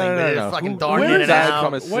 mean killing, but they're fucking Who- darting where in does and that out.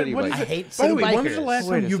 come as city what is bike? I hate By the city way, when was the bikers. last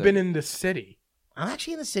Wait time a you've been second. in the city? I'm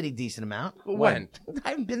actually in the city a decent amount. When? I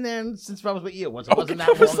haven't been there since I was with you. It wasn't that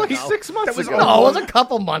That was long like ago. 6 months ago. No, it was a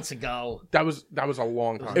couple months ago. That was a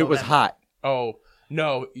long time. It was hot. Oh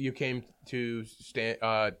no, you came to stand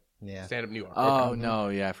up New York. Oh Okay. no,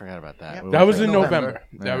 yeah, I forgot about that. Yep. We That were was in thinking- November.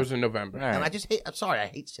 Yeah. That was in November. All right. And I just hate. I'm sorry, I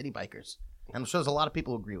hate city bikers. And I'm sure there's a lot of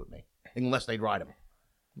people who agree with me, unless they ride them.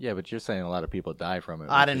 Yeah, but you're saying a lot of people die from it.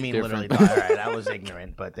 I which didn't is mean different. literally. All right, I was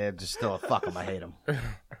ignorant, but they're just still fuck them. I hate them.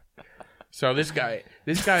 So this guy,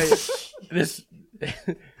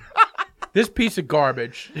 this piece of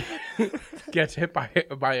garbage gets hit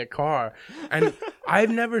by a car, and I've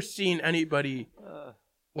never seen anybody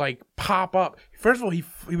like pop up. First of all, he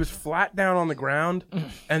was flat down on the ground,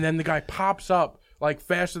 and then the guy pops up like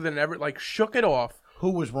faster than ever, like shook it off.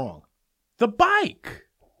 Who was wrong? The bike.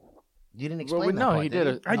 You didn't Well, explain that. no, part, he did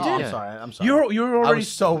did I Oh, did. I'm sorry. I'm sorry. You're already I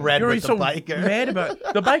was so red you're with already the so biker. mad about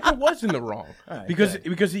the biker was in the wrong right, because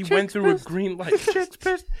good. he went through a green light. Chick's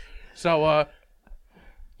pissed. So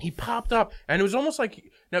he popped up, and it was almost like,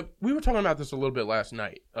 now we were talking about this a little bit last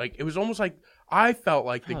night. Like it was almost like I felt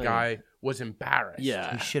like the guy was embarrassed.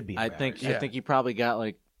 Yeah, He should be I think embarrassed. Yeah. I think he probably got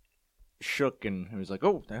like shook and he was like,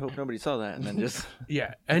 "Oh, I hope nobody saw that," and then just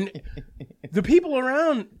Yeah, and the people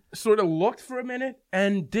around sort of looked for a minute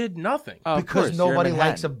and did nothing. Oh, of because course, you're in nobody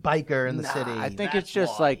likes a Manhattan. biker in the Nah, city. I think That's it's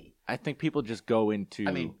just why. like I think people just go into.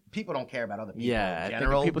 I mean, people don't care about other people yeah, in I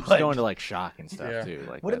general. think people just but go into like shock and stuff Yeah. too.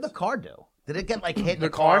 Like, what did the that's- car do? Did it get like hit? And The the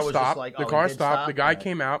car car was stopped. Just like, The oh, car it did stopped. stop? The guy Right.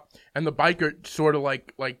 came out, and the biker sort of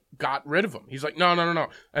like got rid of him. He's like, no.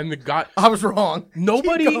 And the guy, I was wrong.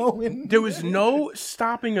 nobody, Keep going. there was no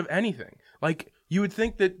stopping of anything. Like you would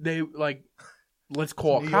think that they like, let's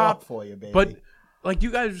call a New cop York for you, baby. But like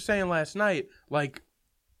you guys were saying last night, like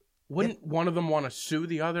wouldn't one of them want to sue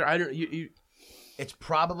the other? I don't. It's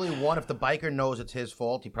probably one. If the biker knows it's his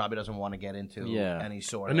fault, he probably doesn't want to get into Yeah. any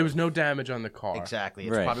sort And of. there was no damage on the car. Exactly.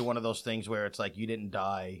 It's Right. probably one of those things where it's like you didn't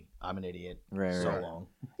die. I'm an idiot. Right, So right. long.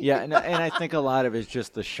 Yeah, and I think a lot of it's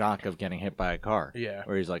just the shock of getting hit by a car. Yeah.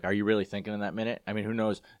 Where he's like, "Are you really thinking in that minute?" I mean, who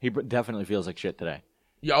knows? He definitely feels like shit today.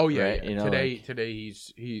 Yeah. Oh yeah. Right, yeah. you know, today like-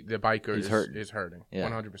 the biker He's is hurting. is hurting. Yeah.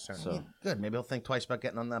 100%. So Good. Maybe he'll think twice about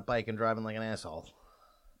getting on that bike and driving like an asshole.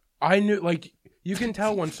 I knew, like, you can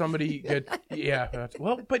tell when somebody get, yeah.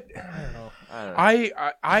 Well, but I don't know. I don't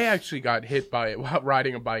know. I actually got hit by while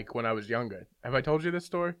riding a bike when I was younger. Have I told you this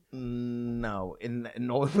story? No.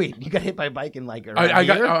 No. Wait. You got hit by a bike in like around I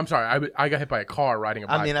got. here? Oh, I'm sorry. I got hit by a car riding a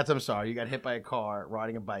bike. I mean, I'm sorry. You got hit by a car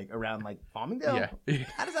riding a bike around like Farmingdale. yeah.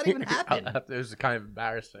 How does that even happen? It was kind of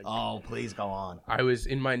embarrassing. Oh, please go on. I was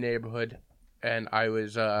in my neighborhood, and I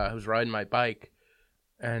was riding my bike,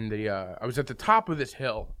 and I was at the top of this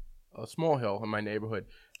hill, a small hill in my neighborhood,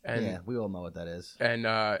 and Yeah, we all know what that is. and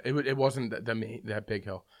it wasn't that big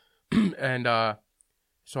hill, and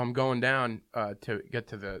so I'm going down to get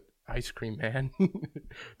to the ice cream man.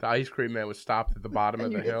 The ice cream man was stopped at the bottom of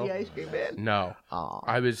And you the hit hill. the ice cream man. No, Aw,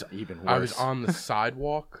 I was even worse. I was on the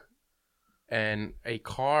sidewalk, and a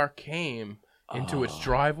car came into its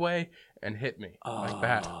driveway and hit me like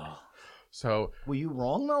that. So Were you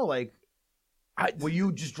wrong though? Like, I were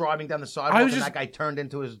you just driving down the sidewalk was and just- that guy turned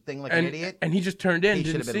into his thing like and, an idiot? and he just turned in. He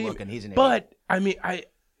should didn't have been see looking. me. He's an idiot. But I mean,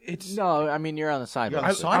 it's No, I mean you're on the sidewalk. You're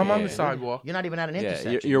on the I'm on sidewalk. the sidewalk. You're not even at an Yeah,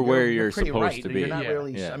 intersection. you're where you're pretty supposed right. to be. You're not Yeah.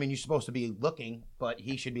 really. Yeah. I mean, you're supposed to be looking, but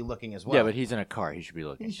he should be looking as well. Yeah, but he's in a car. He should be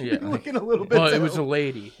looking. he should Yeah. be looking a little bit. Well, it too. was a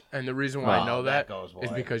lady, and the reason why I Oh, know that that goes is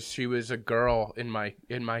why. because she was a girl in my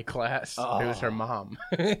class. It was her mom,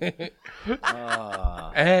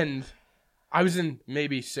 Ah. and I was in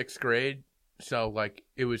maybe 6th grade, So like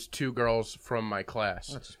it was 2 girls from my class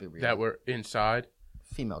Let's just be real. that were inside.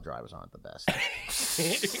 Female drivers aren't the best.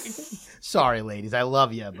 Sorry, ladies. I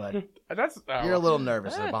love you, but you're a little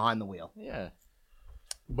nervous behind the wheel. Yeah.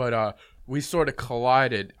 But we sort of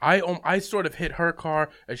collided. I sort of hit her car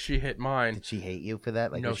as she hit mine. Did she hate you for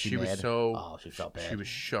that? Like, No, was she was mad? so. Oh, she felt bad. She was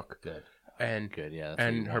shook. Good. And Good, yeah.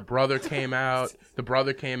 and her brother came out. The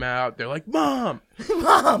brother came out. They're like, "Mom!"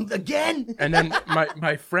 Mom, again? And then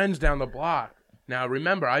my friends down the block. Now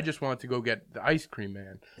remember, I just wanted to go get the ice cream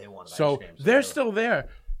man. They wanted So ice cream, so they're they still there.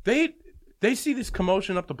 They see this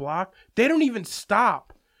commotion up the block. They don't even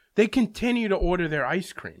stop. They continue to order their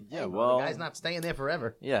ice cream. Yeah, the well, guy's not staying there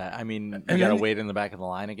forever. yeah, I mean, you then gotta the- wait in the back of the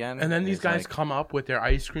line again. And then these It's guys like, come up with their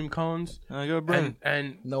ice cream cones. I go bring.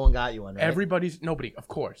 And No one got you one, right? nobody, of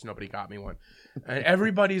course, nobody got me one. And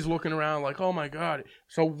everybody's looking around like, oh my God.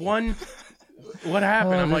 So what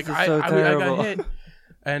happened? I'm like, this is I so got terrible. hit.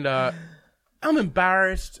 And I'm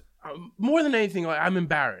embarrassed. More than anything, like I'm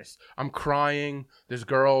embarrassed. I'm crying. There's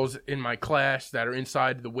girls in my class that are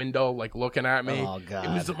inside the window, like looking at me. Oh, God.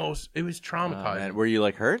 It was traumatizing. Man, were you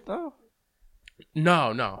like hurt though?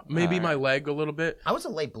 No. Maybe my leg a little bit. I was a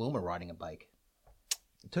late bloomer riding a bike.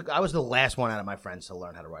 I was the last one out of my friends to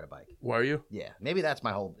learn how to ride a bike. Were you? Yeah, maybe that's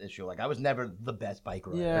my whole issue. Like, I was never the best bike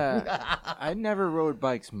rider. Yeah, I never rode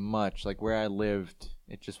bikes much. Like where I lived,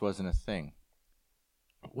 it just wasn't a thing.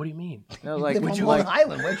 What do you mean? No, You like live would on you Long like?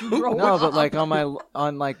 Island. Where'd you grow No, up? but like on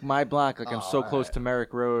my block, like I'm so Oh, close alright. to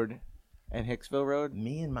Merrick Road and Hicksville Road.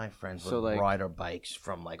 Me and my friends So, would like- ride our bikes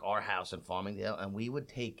from like our house in Farmingdale, and we would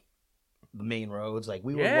take the main roads. Like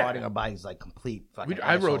we were Yeah. riding our bikes like complete fucking.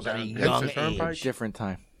 I rode assholes at a down young Hexas Turnpike. age. Different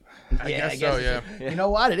time. I guess so, it's- yeah. You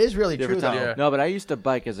know what? It is really true Different though. time. Yeah. No, but I used to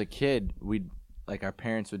bike as a kid. We'd like our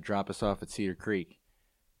parents would drop us off at Cedar Creek,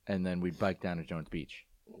 and then we'd bike down to Jones Beach.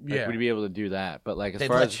 Like, Yeah. we'd be able to do that. But like as They'd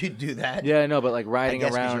far let as you do that. yeah, no, but like riding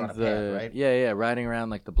guess 'cause you're around on a the path, right? yeah, riding around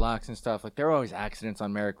like the blocks and stuff. Like there were always accidents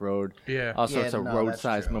on Merrick Road. Yeah. All sorts Yeah, of no, road that's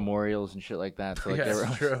size true. memorials and shit like that. So like Yeah, they were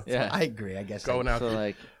that's true. yeah. I agree. I guess Going out So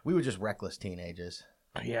like we were just reckless teenagers.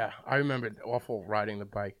 Yeah, I remember awful riding the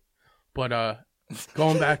bike. But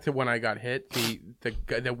going back to when I got hit,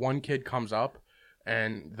 the one kid comes up,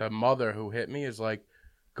 and the mother who hit me is like,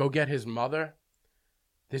 "Go get his mother."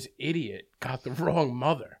 This idiot got the wrong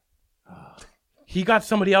mother. He got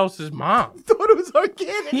somebody else's mom. Thought it was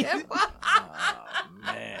organic.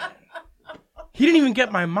 man, He didn't even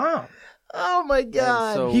get my mom. Oh my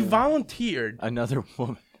god. so- He volunteered. another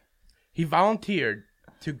woman. He volunteered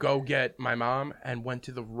to go get my mom and went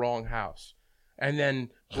to the wrong house, and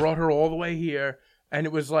then brought her all the way here. And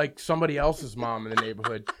it was like somebody else's mom in the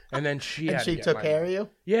neighborhood, and then she and had she to get took my care mom. of you?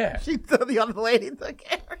 Yeah, She took the other lady took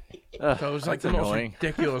care of you. Ugh, so it was like that's the most annoying.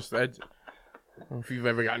 ridiculous. I don't know if you've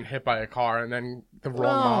ever gotten hit by a car and then the wrong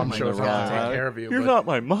Oh mom my shows up God. to take care of you. You're but- not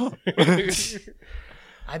my mom.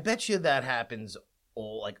 I bet you that happens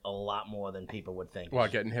a lot more than people would think.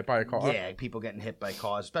 What, getting hit by a car? Yeah, people getting hit by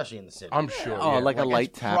cars, especially in the city. I'm sure. Oh, yeah. like a light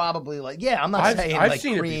it's tap. Probably like I'm not I've- saying I've like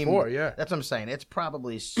seen it cream. before, yeah. That's what I'm saying. It's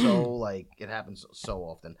probably so like it happens so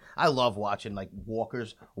often. I love watching like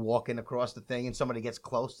walkers walking across the thing and somebody gets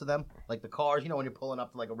close to them, like the cars. You know when you're pulling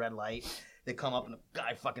up to like a red light, they come up and the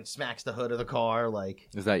guy fucking smacks the hood of the car. Like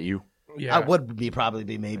Is that you? Yeah. I would probably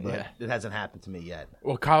be me, but Yeah. it hasn't happened to me yet.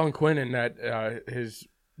 Well, Colin Quinn in that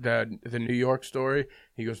the New York story.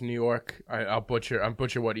 He goes, New York. I'll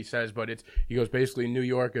butcher what he says, but he goes basically New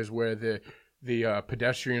York is where the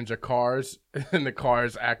pedestrians are cars and the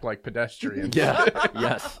cars act like pedestrians. Yeah.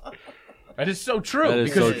 Yes. That is so true That is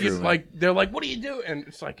because so if you- true, man. like they're like, what do you do? And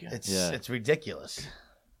it's like It's ridiculous.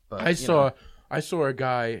 But, I saw a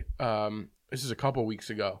guy. This is a couple weeks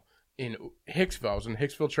ago in Hicksville. I was in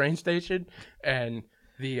Hicksville train station, and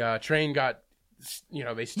the train got. They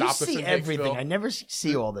you stopped us see in everything. Hicksville I never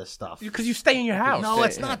see all this stuff. because you stay in your house. No,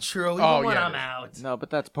 it's not true. Even Oh, when yeah, I'm it is. out. No, but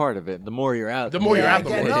that's part of it. The more you're out, The more you're Yeah, out, the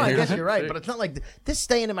more I you guess hear. you're right, See? but it's not like this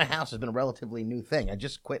staying in my house has been a relatively new thing. I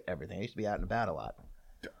just quit everything. I used to be out and about a lot.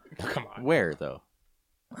 Come on. where though?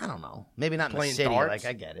 I don't know. Maybe not in the Playing city. darts? Like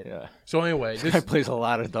I get it. Yeah. So anyway, This guy this plays a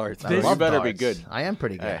lot of darts. I You love better be darts. good. I am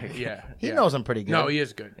pretty good. yeah, He yeah. knows I'm pretty good. No, he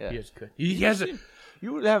is good. Yeah. He is good. He has a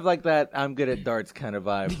You would have like that I'm good at darts kind of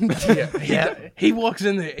vibe. He walks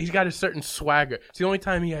in there. He's got a certain swagger. It's the only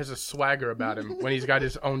time he has a swagger about him when he's got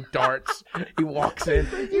his own darts. He walks in.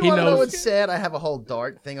 You he want to know knows. what's sad? I have a whole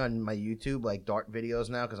dart thing on my YouTube, like dart videos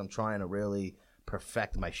now, because I'm trying to really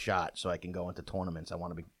perfect my shot so I can go into tournaments. I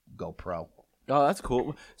want to go pro. Oh, that's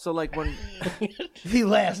cool. So like when He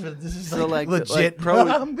laughs, but this is So, like, like, legit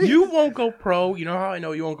pro- You won't go pro. You know how I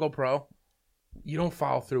know you won't go pro? You don't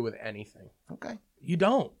follow through with anything. Okay. You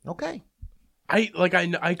don't. Okay.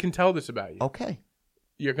 I can tell this about you. Okay.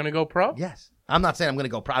 You're gonna go pro? Yes. I'm not saying I'm going to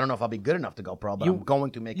go pro. I don't know if I'll be good enough to go pro, but I'm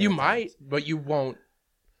going to make it. You might, but you won't.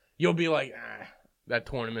 You'll be like, that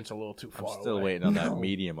tournament's a little too far. I'm still waiting on that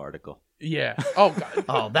Medium article. Yeah. Oh God.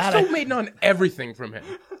 Oh, that Still waiting on everything from him.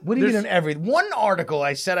 What do you mean on every one article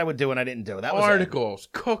I said I would do and I didn't do? That was Articles,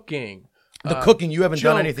 cooking. The cooking, you haven't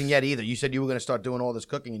done jokes. anything yet either. You said you were going to start doing all this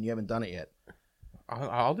cooking and you haven't done it yet.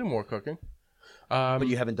 I'll do more cooking. But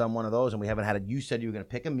you haven't done one of those and we haven't had it. You said you were going to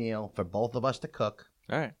pick a meal for both of us to cook.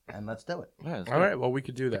 All right. And let's do it. Yeah, All right. Well, we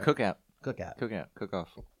could do that. Cookout. Cookout. Cook-off.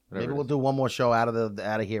 Maybe we'll do one more show out of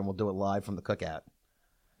here and we'll do it live from the cookout.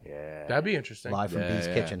 Yeah. That'd be interesting. Live from B's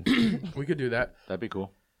Kitchen. We could do that. That'd be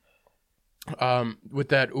cool. With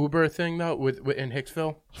that Uber thing though, with in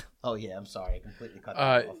Hicksville. Oh yeah, I'm sorry, I completely cut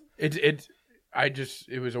that off.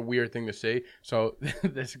 It was a weird thing to see. So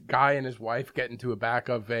this guy and his wife get into a back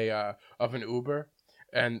of an Uber,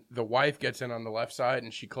 and the wife gets in on the left side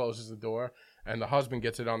and she closes the door, and the husband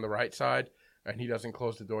gets it on the right side and he doesn't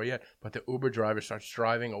close the door yet. But the Uber driver starts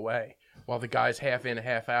driving away while the guy's half in,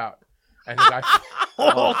 half out, and the guy.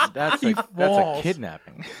 That's He a falls.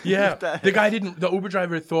 kidnapping. Yeah, the guy didn't. The Uber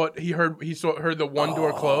driver thought he heard the one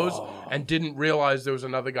door close and didn't realize there was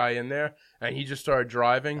another guy in there, and he just started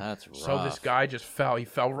driving. That's So this rough. guy just fell. He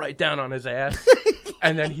fell right down on his ass,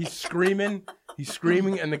 and then he's screaming,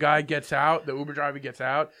 and the guy gets out. The Uber driver gets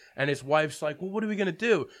out, and his wife's like, "Well, what are we gonna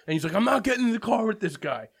do?" And he's like, "I'm not getting in the car with this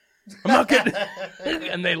guy. I'm not getting."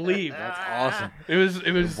 And they leave. That's awesome. It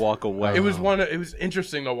was Walk away. It was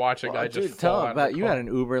interesting to watch a guy just Dude, fall tell out about of the you car. had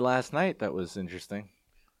an Uber last night that was interesting.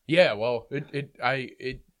 Yeah, well,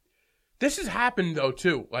 this has happened though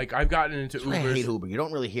too. Like I've gotten into I hate Ubers. Uber. You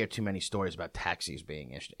don't really hear too many stories about taxis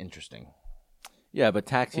being interesting. Yeah, but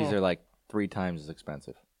taxis are like 3 times as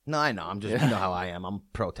expensive. No, I know. I'm just you know how I am. I'm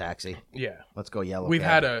pro taxi. Yeah, Let's go yellow. we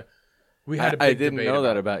cab. had a big I didn't debate know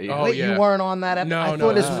that about you. Oh Wait, yeah, you weren't on that episode? no, I no.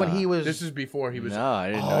 thought this was when he was. This is before he was. No,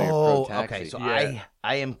 I didn't know you're pro taxi. Okay. So Yeah.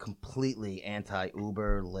 I am completely anti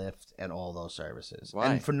Uber, Lyft, and all those services. Why?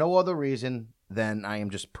 And for no other reason than I am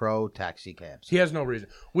just pro taxi cabs. He has no reason.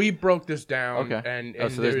 We broke this down. Okay.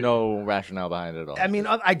 And So there's no rationale behind it at all. I mean,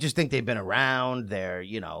 I just think they've been around. They're,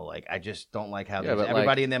 like, I just don't like how Yeah, but,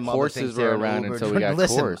 everybody like, in their mother horses thinks were they're an around Uber. until we got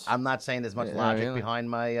Listen, Coors. I'm not saying there's much Yeah, logic really. behind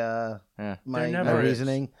my Yeah. my never is.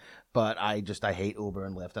 reasoning, but I hate Uber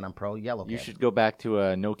and Lyft, and I'm pro yellow cab. You should go back to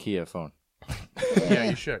a Nokia phone Yeah,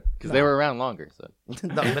 you should. because they were around longer. So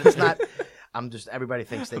No, but it's not. I'm just. Everybody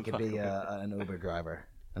thinks they could be an Uber driver.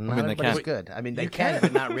 And not mean, they everybody's can. good. I mean, they can,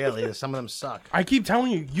 but not really. Some of them suck. I keep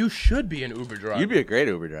telling you, you should be an Uber driver. you'd be a great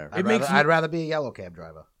Uber driver. I'd rather be a yellow cab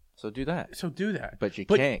driver. So do that. So do that. But you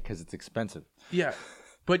can't because it's expensive. Yeah,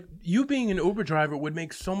 but you being an Uber driver would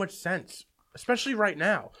make so much sense, especially right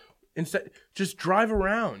now. Instead, just drive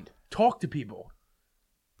around, talk to people.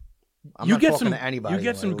 I'm not talking to anybody. You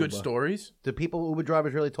get in some my good Uber. stories. Do people Uber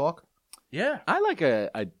drivers really talk? Yeah, I like a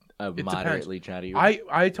depends. moderately chatty Uber.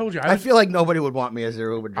 I told you I feel like nobody would want me as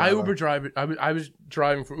their Uber driver. I Uber drive. I was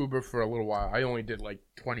driving for Uber for a little while. I only did like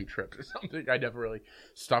 20 trips or something. I never really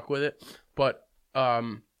stuck with it. But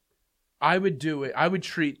I would do it. I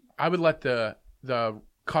would let the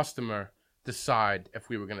customer decide if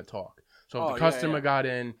we were going to talk. So if the customer got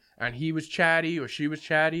in and he was chatty or she was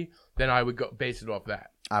chatty, then I would go base it off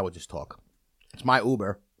that. I would just talk. It's my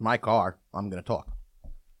Uber, my car. I'm going to talk.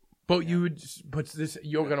 But you're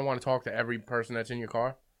going to want to talk to every person that's in your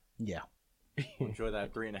car? Yeah. Enjoy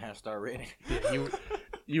that 3.5-star rating.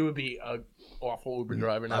 You would be an awful Uber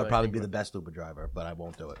driver. now I would that probably think be about the best Uber driver, but I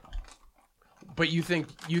won't do it. But you think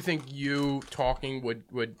you talking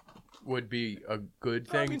would be a good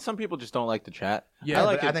I thing? mean, some people just don't like to chat. Yeah,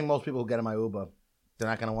 I think most people who get in my Uber, they're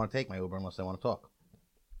not going to want to take my Uber unless they want to talk.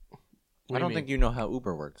 What I do you don't mean? think you know how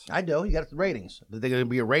Uber works. I do. You got the ratings. There's going to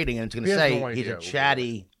be a rating, and it's going He to has say no he's idea a what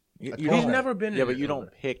chatty. You He's don't- never been. Yeah, in but an you don't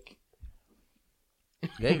Uber. pick.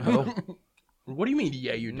 There you go. What do you mean?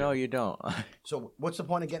 Yeah, you do. No, you don't. So what's the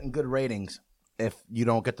point of getting good ratings if you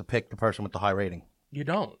don't get to pick the person with the high rating? You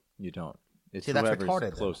don't. You don't. It's See, that's whoever's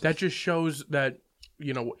retarded. closest. That just shows that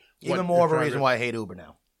Even more of a reason why I hate Uber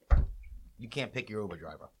now. You can't pick your Uber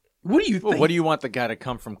driver. What do you Well, think? what do you want the guy to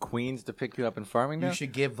come from Queens to pick you up in Farmingdale? You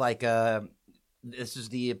should give this is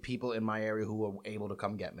the people in my area who are able to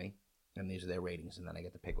come get me, and these are their ratings, and then I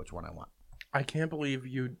get to pick which one I want. I can't believe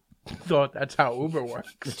you thought that's how Uber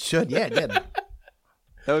works. It should, yeah, it did. That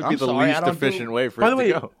would be I'm the sorry, I least don't efficient do- way for By it the to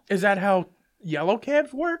way, go. is that how yellow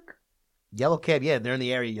cabs work? Yellow cab, yeah, they're in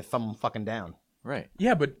the area. You thumb them fucking down. Right.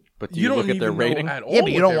 Yeah, but But do you you don't look at their even know rating? at all. Yeah,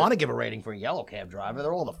 but you what don't they're- want to give a rating for a yellow cab driver.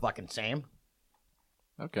 They're all the fucking same.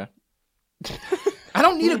 Okay. I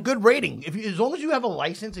don't need a good rating. As long as you have a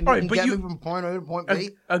license and you can get me from point A to point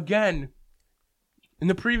B. Again, in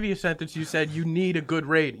the previous sentence, you said you need a good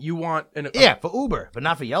rating. You want for Uber, but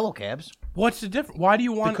not for yellow cabs. What's the difference? Why do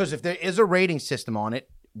you want? Because if there is a rating system on it,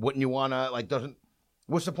 wouldn't you want to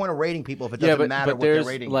What's the point of rating people if it doesn't matter what their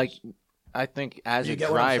rating is? I think as a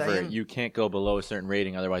driver, you can't go below a certain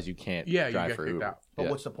rating, otherwise you can't drive for Uber. But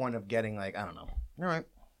what's the point of getting I don't know. All right.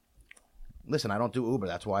 Listen, I don't do Uber.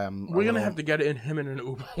 That's why We're going to have to get him in an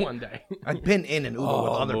Uber one day. I've been in an Uber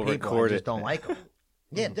with other people. I just don't like them.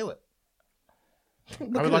 Yeah, do it.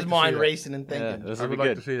 Look at his mind racing and thinking. I would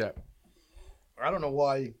like to see that. I don't know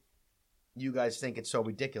why you guys think it's so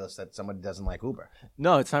ridiculous that somebody doesn't like Uber.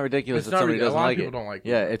 No, it's not ridiculous that somebody doesn't like it. Don't like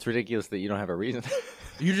Uber. It's ridiculous that you don't have a reason.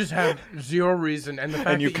 You just have zero reason, and the fact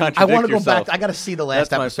and you that I want to go back. I got to see the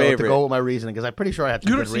last episode to go with my reasoning because I'm pretty sure I have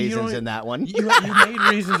some good reasons in that one. You made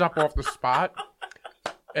reasons up off the spot,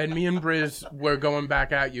 and me and Briz were going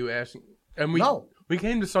back at you asking, and we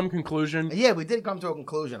came to some conclusion. Yeah, we did come to a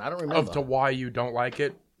conclusion. I don't remember to why you don't like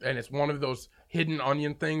it, and it's one of those hidden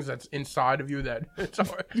onion things that's inside of you that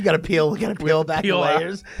you got to peel. You got to peel back the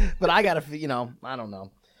layers. But I got to, I don't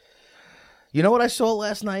know. You know what I saw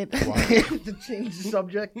last night? To change the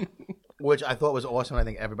subject, which I thought was awesome. I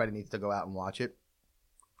think everybody needs to go out and watch it.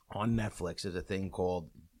 On Netflix is a thing called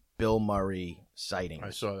Bill Murray Sightings. I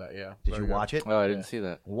saw that, yeah. Did you watch it? Oh, I didn't see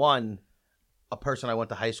that. A person I went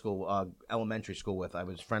to high school, elementary school with, I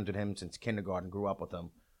was friends with him since kindergarten, grew up with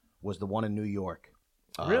him, was the one in New York.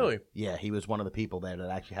 Really? Yeah, he was one of the people there that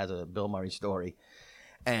actually has a Bill Murray story.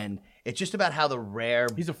 And it's just about how the rare...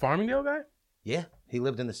 He's a Farmingdale guy? Yeah, he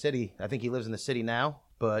lived in the city. I think he lives in the city now,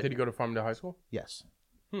 but... Did he go to Farmingdale High School? Yes.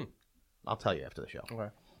 I'll tell you after the show.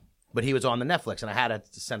 Okay. But he was on the Netflix, and I had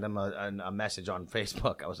to send him a message on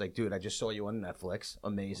Facebook. I was like, dude, I just saw you on Netflix.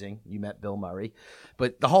 Amazing. You met Bill Murray.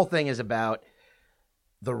 But the whole thing is about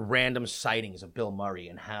the random sightings of Bill Murray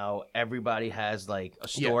and how everybody has, a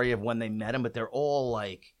story of when they met him, but they're all,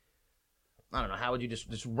 I don't know, how would you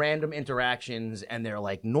just random interactions, and they're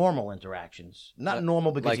normal interactions. Not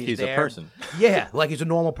normal because he's there. A person. Yeah, he's a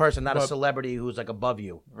normal person, not a celebrity who's above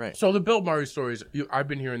you. Right. So the Bill Murray stories, I've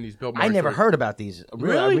been hearing these Bill Murray stories. I never heard about these.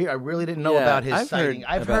 Really? I really didn't know about his sighting.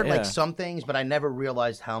 I've heard some things, but I never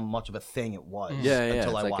realized how much of a thing it was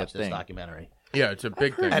until I watched this documentary. Yeah, it's a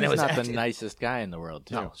big thing. And it was not the nicest guy in the world,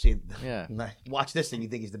 too. No, see, watch this and you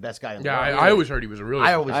think he's the best guy in the world. Yeah, I always heard he was a really.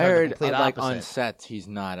 I heard the complete opposite. On sets, he's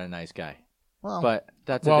not a nice guy. Well, but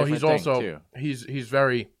that's a different he's thing also too. He's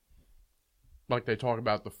very they talk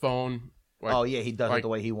about the phone. He does it the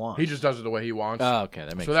way he wants. He just does it the way he wants. Oh, okay,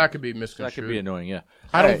 that makes sense. That could be misconstrued. That could be annoying. Yeah,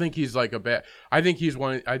 I don't think he's a bad. I think he's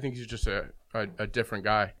one. I think he's just a different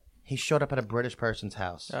guy. He showed up at a British person's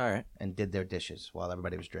house. All right. And did their dishes while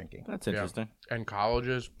everybody was drinking. That's interesting. Yeah. And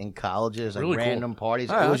colleges. Really random parties.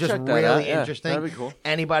 Right, it was just really interesting. That'd be cool.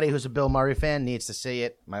 Anybody who's a Bill Murray fan needs to see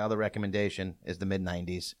it. My other recommendation is the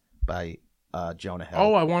mid-'90s by Jonah Hill.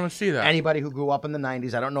 Oh, I want to see that. Anybody who grew up in the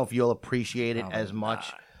 90s, I don't know if you'll appreciate it as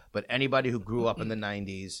much, but anybody who grew up in the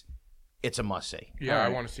 90s, it's a must-see. Yeah, I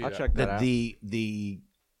want to see that. I'll check that out.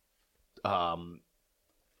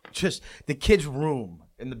 Just the kid's room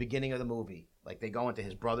in the beginning of the movie. They go into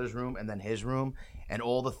his brother's room and then his room, and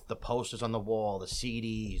all the posters on the wall, the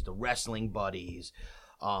CDs, the wrestling buddies.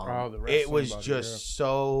 It was just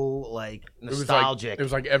so nostalgic. It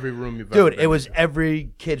was like every room you've ever been in. It was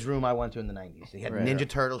every kid's room I went to in the 90s. He had Ninja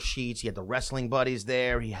Turtle sheets. He had the wrestling buddies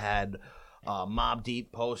there. He had Mobb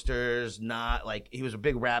Deep posters. He was a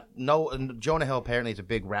big rap. Jonah Hill apparently is a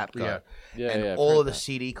big rap guy. Yeah. All of the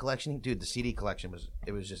CD collection, dude. The CD collection was.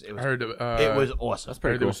 It was just. It was. It was awesome. That's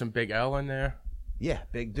pretty cool. There was some Big L in there. Yeah,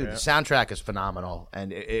 big dude. Yeah. The soundtrack is phenomenal,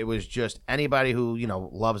 and it was just anybody who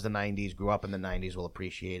loves the '90s, grew up in the '90s, will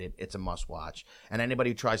appreciate it. It's a must-watch, and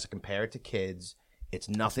anybody who tries to compare it to Kids, it's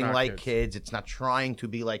nothing like Kids. It's not trying to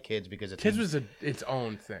be like Kids because Kids was its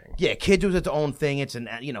own thing. Yeah, Kids was its own thing. It's it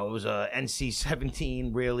was a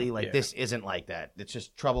NC-17 really. This isn't like that. It's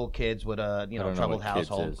just troubled kids with a troubled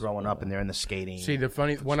household growing up, and they're in the skating. See, the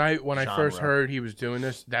funny when I first heard he was doing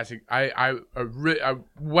this, I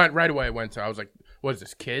went right away. I was like, what is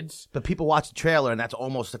this, Kids? But people watch the trailer, and that's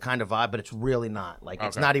almost the kind of vibe, but it's really not.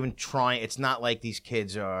 It's not even trying. It's not like these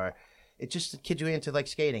kids are. It's just the kids who are into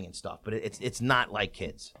skating and stuff, but it's not like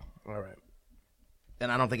Kids. All right.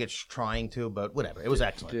 And I don't think it's trying to, but whatever. It was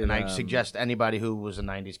excellent, and I suggest anybody who was a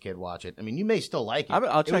 '90s kid watch it. I mean, you may still like it.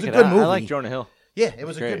 I'll check it out. I like Jonah Hill. Yeah, it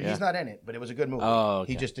was good. He's not in it, but it was a good movie. Oh,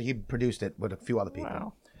 okay. He produced it with a few other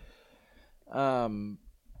people. Wow.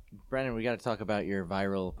 Brennan, we got to talk about your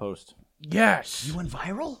viral post. Yes. You went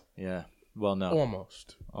viral? Yeah. Well, no.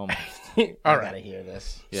 Almost. All right. I gotta hear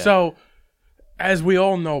this. Yeah. So, As we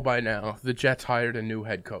all know by now, the Jets hired a new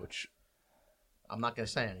head coach. I'm not going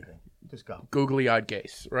to say anything. Just go. Googly-eyed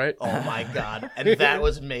Gase, right? Oh, my God. And that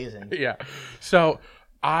was amazing. Yeah. So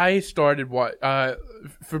I started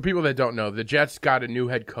for people that don't know, the Jets got a new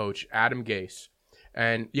head coach, Adam Gase.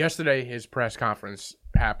 And yesterday his press conference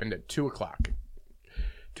happened at 2 o'clock.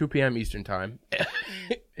 2 p.m. Eastern time.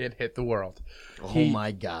 It hit the world. Oh,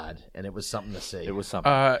 my God. And it was something to see. It was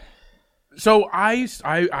something. So I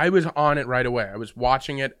was on it right away. I was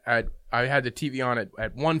watching it I had the TV on at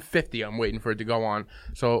 1:50. I'm waiting for it to go on.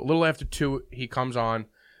 So a little after 2, he comes on.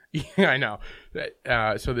 Yeah, I know.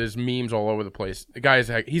 So there's memes all over the place. The guy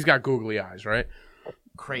he's got googly eyes, right?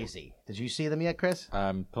 Crazy. Did you see them yet, Chris?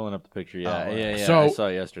 I'm pulling up the picture. Yeah, Oh, yeah. So- I saw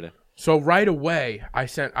it yesterday. So right away, I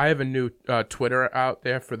have a new Twitter out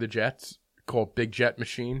there for the Jets called Big Jet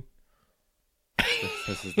Machine.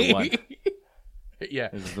 This is the one. Yeah,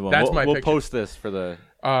 This is the one. that's we'll, my we'll picture. post this for the.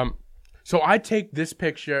 So I take this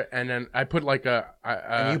picture and then I put like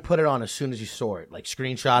And you put it on as soon as you saw it. Like,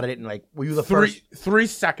 screenshotted it and, like, were you the three first? 3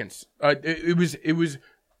 seconds. It was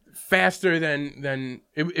faster than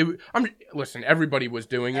it. Listen, everybody was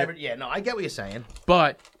doing it. Yeah, no, I get what you're saying.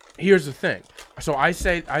 But here's the thing. So I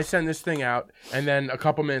send this thing out, and then a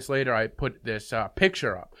couple minutes later, I put this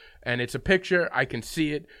picture up, and it's a picture. I can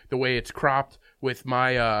see it the way it's cropped with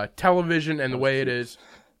my television and the way it is.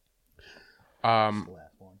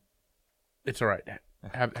 It's all right.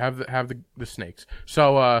 Have the snakes.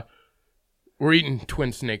 So we're eating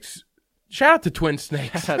twin snakes. Shout out to Twin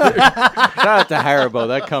Snakes. Shout out to Haribo.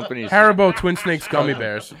 That company's. Haribo Twin Snakes gummy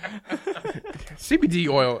bears. CBD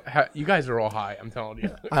oil. You guys are all high. I'm telling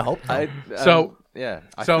you. I hope so.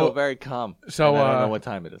 I feel very calm. So, and I don't know what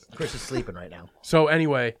time it is. Chris is sleeping right now. So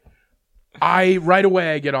anyway, right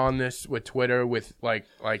away I get on this with Twitter with like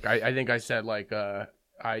I think I said like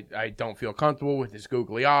I don't feel comfortable with his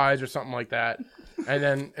googly eyes or something like that.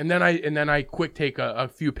 And then I quick take a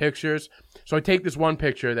few pictures. So I take this one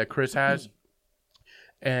picture that Chris has,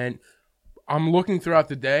 and I'm looking throughout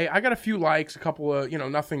the day. I got a few likes, a couple of,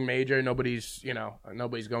 nothing major. Nobody's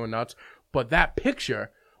going nuts. But that picture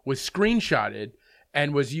was screenshotted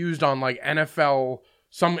and was used on like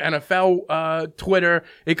some NFL Twitter.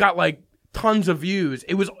 It got like tons of views.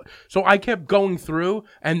 So I kept going through,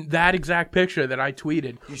 and that exact picture that I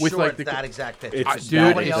tweeted with Sure like it's that exact picture. Dude,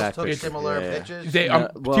 Nobody exact else took picture. similar Yeah. pictures.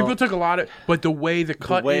 People took a lot of, but the way the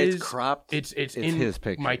cut is it's cropped, it's in his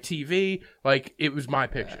picture. my TV. Like it was my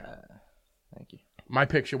picture. Thank you. My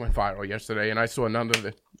picture went viral yesterday, and I saw none of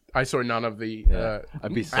the I'd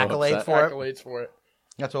be so accolades upset. for it. accolades for it.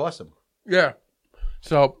 That's awesome. Yeah,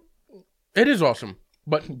 so it is awesome,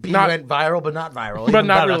 but B not. went viral, but not viral. But Even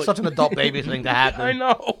not better. really. That's such an adult baby thing to happen.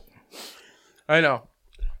 I know.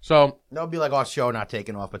 So That would be like our show not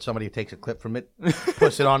taking off, but somebody takes a clip from it,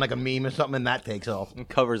 puts it on like a meme or something, and that takes off.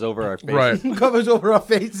 Covers over our faces. right. Covers over our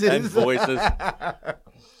faces. And voices.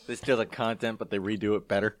 They steal the content, but they redo it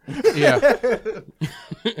better. Yeah.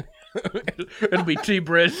 It'll be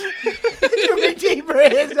T-Briz.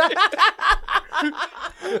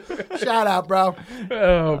 Shout out, bro.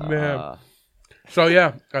 Oh man. So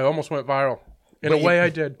yeah, I almost went viral. In a way, I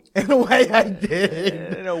did. In a way, I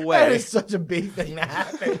did. In a That way. is such a big thing to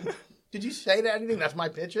happen. Did you say that anything? That's my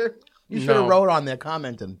picture. You should No. have wrote on there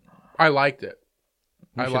commenting. I liked it.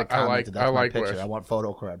 You I should have commented. I That's my like picture. where. I want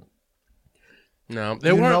photo cred. No, Do they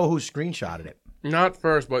you weren't. know who screenshotted it? Not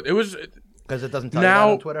first, but it was Because it doesn't tell you now.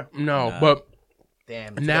 that on Twitter. No, but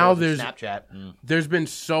Damn. Now Twitter was there's- Snapchat. there's been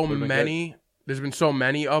so been many. There's been so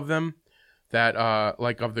many of them that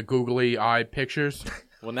like of the googly eye pictures.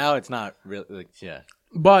 Well, now it's not really. Like, yeah.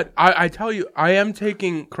 But I tell you, I am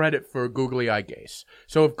taking credit for Googly Eye Gase.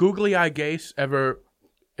 So if Googly Eye Gase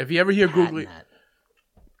if you ever hear Googly, Patent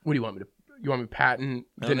what do you want me to? You want me to patent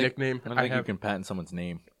I the don't think- nickname? I don't think you can patent someone's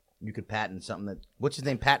name. that. You could patent something that. What's his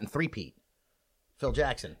name? Patent 3-Pete. Phil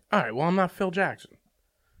Jackson. All right. Well, I'm not Phil Jackson.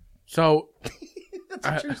 So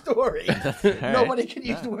That's a true story. right. Nobody can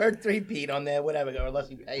use the word 3-Pete on there, whatever, unless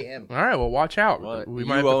you pay him. all right. Well, watch out. Well, we you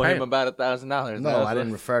might have to owe pay him about $1,000. No, I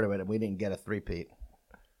didn't refer to it. We didn't get a 3-Pete.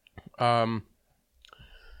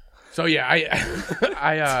 So yeah,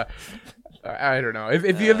 I don't know.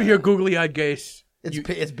 If you ever hear Googly Eye Gase,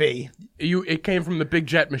 It's B. it came from the Big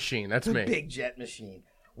Jet Machine. That's The me. Big Jet Machine.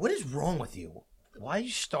 What is wrong with you? Why are you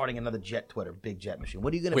starting another Jet Twitter, Big Jet Machine?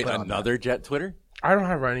 What are you going to Wait, put on another Jet Twitter? I don't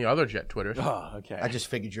have any other Jet Twitters. Oh, okay. that? I just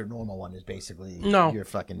figured your normal one is basically No. your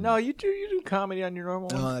fucking... No, you do comedy on your normal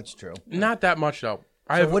one. Oh, that's true. Not that much though.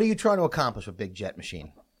 So what are you trying to accomplish with Big Jet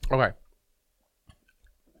Machine? Okay.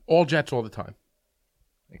 All Jets all the time.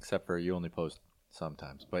 Except for you only post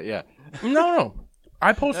sometimes. But yeah. No.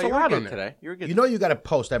 I post No, a you were lot good on there. today. You were good. You know you got to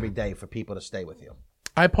post every day for people to stay with you.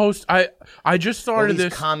 I post. I just All started these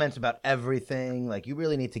this. comments about everything. Like you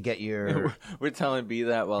really need to get your. We're telling B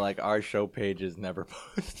that while like our show page is never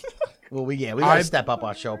posted. Well, we gotta step up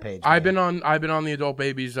our show page. I've been on the Adult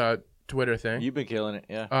Babies Twitter thing. You've been killing it,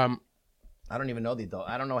 yeah. I don't even know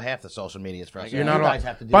I don't know half the social medias for us. You're You not guys on.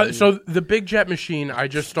 have to do. But so the Big Jet Machine, I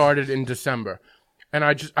just started in December, and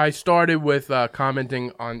I started with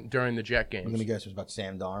commenting on during the Jet games. Let me guess. It was about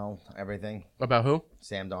Sam Darnold. Everything. About who?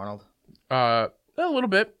 Sam Darnold. A little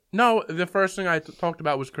bit. No, the first thing I talked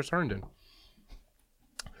about was Chris Herndon.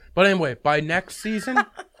 But anyway, by next season,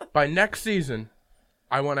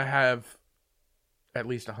 I want to have at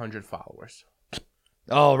least 100 followers.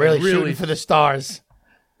 Oh, really? Really- Shooting for the stars.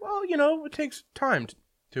 Well, it takes time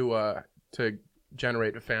to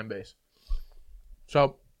generate a fan base.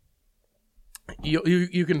 So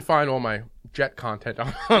you can find all my Jet content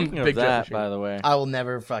on Speaking of Big Jet that, Machine. by the way. I will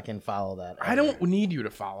never fucking follow that. I don't need you to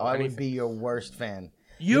follow. I would anything. be your worst fan.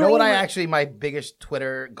 You're You know what? only- My biggest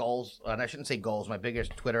Twitter goals, and I shouldn't say goals. My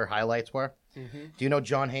biggest Twitter highlights were. Mm-hmm. Do you know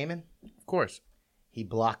John Heyman? Of course. He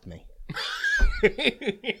blocked me.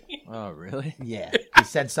 Oh, really? Yeah, he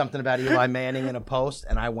said something about Eli Manning in a post,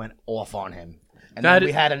 and I went off on him. And That then we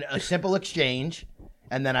is- had a simple exchange,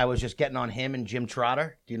 and then I was just getting on him and Jim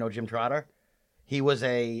Trotter. Do you know Jim Trotter? He was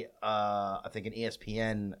I think an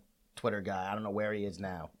ESPN Twitter guy. I don't know where he is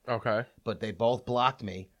now, Okay. but they both blocked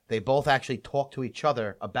me. They both actually talked to each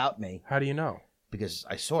other about me How do you know? because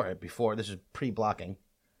I saw it before. This is pre-blocking.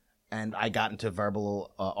 And I got into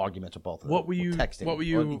verbal arguments with both of them. What were you- texting? what were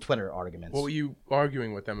you- or Twitter arguments? What were you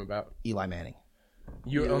arguing with them about? Eli Manning,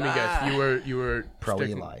 You let me guess. You were pro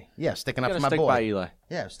sticking- Eli. Yeah, sticking You up gotta for my stick boy. by Eli.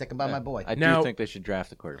 Yeah, sticking by my boy. I Now- do think they should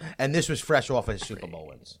draft a quarterback. And this was fresh off of his Super Bowl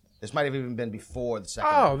wins. This might have even been before the second.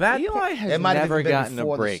 Oh, one. that Eli has It might have never even been gotten a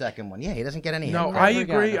before the break. second one. Yeah, he doesn't get any. No, hit. I Never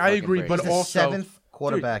gotten agree. a I fucking agree. break. But He's the also, seventh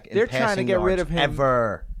quarterback Dude, they're in trying to passing get rid yards of him.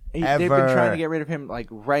 ever. They've Ever. been trying to get rid of him like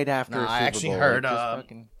right after. No, a Super I actually Bowl. heard. Like, just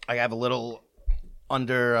fucking- I have a little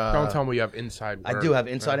under. don't tell me you have inside. I word. do have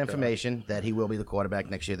inside Okay. information that he will be the quarterback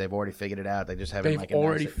next year. They've already figured it out. They just haven't They've like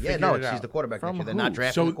already announced it. Yeah, figured no, it he's out. the quarterback From next year. They're who? not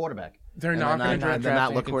drafting So a quarterback. They're And not gonna draft- They're not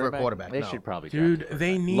drafting looking for a quarterback. They no. should probably. Dude, draft a they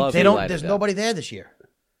quarterback. need Love to. They don't. Eli to There's death. nobody there this year.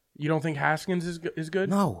 You don't think Haskins is good?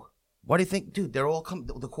 No. What do you think, dude? They're all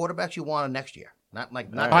the quarterbacks you want next year. Not this I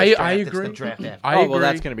draft, it's agree. the draft after. I Oh agree. well,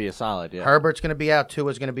 that's going to be a solid. Yeah. Herbert's going to be out.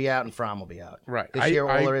 Tua's going to be out, and Fromm will be out. Right. This I- year, all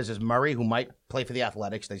I- there is Murray, who might play for the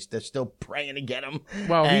Athletics. They're still praying to get him.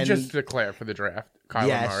 Well, he And- just declared for the draft. Kyler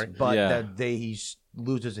yes, Murray. but Yeah. he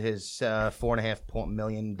loses his $4.5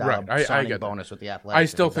 million Right, I signing get that. bonus with the Athletics. I if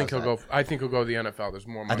still he think does he'll that. go. I think he'll go to the NFL. There's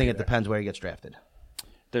more money. I think it there. depends where he gets drafted.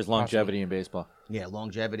 There's longevity in baseball. Yeah,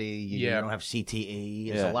 longevity. You Yeah. don't have CTE.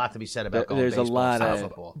 There's Yeah. a lot to be said about going There's a baseball, lot style of-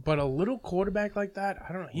 football. But a little quarterback like that,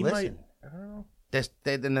 I don't know. He Listen. might. I don't know.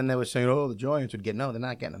 And then they were saying, "Oh, the Giants would get." No, they're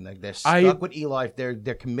not getting them. They're I- stuck with Eli. They're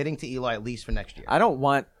committing to Eli at least for next year. I don't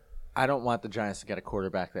want the Giants to get a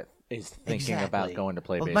quarterback that is thinking about Exactly. going to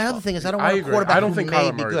play Well, baseball. my other thing is, I don't I want a agree. quarterback I don't who think may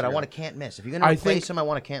Kyler be Murray's good. I good. want to can't miss. If you're going I to replace think- him, I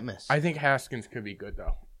want to can't miss. I think Haskins could be good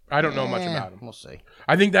though. I don't know much about him. We'll see.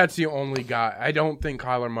 I think that's the only guy. I don't think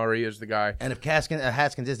Kyler Murray is the guy. And if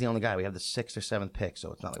Haskins is the only guy, we have the 6th or 7th pick,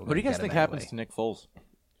 so it's not like we're What do you gonna guys get think him happens anyway. to Nick Foles?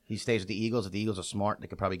 He stays with the Eagles. If the Eagles are smart, they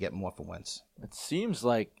could probably get more for Wentz. It seems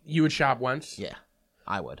like You would shop Wentz. Yeah,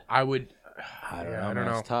 I would. I would. I don't Yeah, know. I don't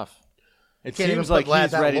know. It's tough. It Can't even seems like put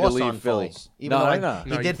he's that ready to loss leave on Philly. Foles. Even No, though I know. No,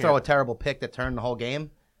 he you did throw can't. a terrible pick that turned the whole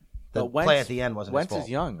game. The But play at the end wasn't Wentz his fault.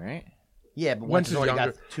 is young, right? Yeah, but Wentz Wentz is has already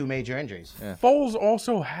younger. got 2 major injuries. Yeah. Foles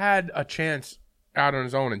also had a chance out on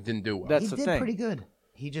his own and didn't do well. That's He the did thing. pretty good.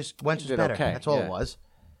 Wentz was did better. okay, That's all yeah. it was.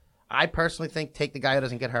 I personally think take the guy who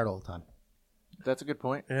doesn't get hurt all the time. That's a good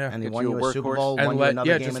point. Yeah. And he Get won you you a a Super workhorse. Bowl, And won you let- another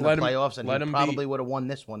yeah, game just in the let him- playoffs, and let he him probably be- would have won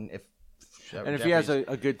this one if. And if he has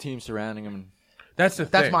a good team surrounding him, That's the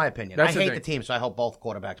thing. That's my opinion. That's I the hate thing. the team, so I hope both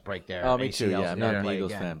quarterbacks break their oh, me too. ACLs Yeah, I'm and not never an play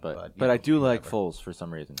Eagles again, fan, but you I know, do like whatever. Foles for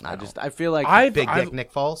some reason. I I feel like Big Dick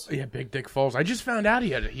Nick Foles. Yeah, Big Dick Foles. I just found out he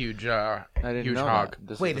had a huge, I didn't huge know hog. that.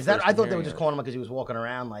 This Wait, the is that? first I I'm thought they were hearing just of calling him because he was walking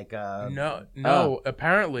around like. No.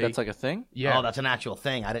 Apparently, That's like a thing. yeah. Oh, that's an actual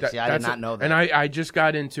thing. I didn't That- see. I did that's not know that. And I just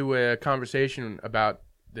got into a conversation about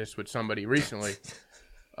this with somebody recently,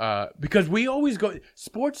 because we always go.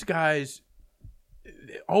 Sports guys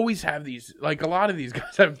always have these. Like a lot of these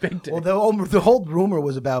guys have big dicks. Well, the whole rumor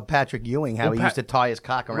was about Patrick Ewing, how Well, he used to tie his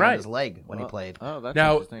cock around Right. his leg when he played. Oh, that's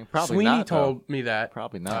now, interesting. Probably Sweeney not, though. told me that.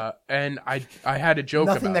 Probably not. And I had a joke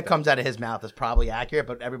Nothing about that comes out of his mouth is probably accurate,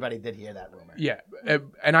 but everybody did hear that rumor. Yeah,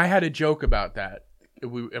 and I had a joke about that.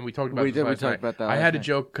 We talked about We this did, we last talked night. about that I last had a night.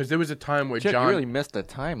 joke because there was a time where Chuck, John. you really missed the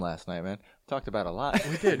time last night, man. talked about a lot.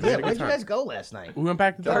 We did. We Yeah, had a where'd good you time. guys go last night? We went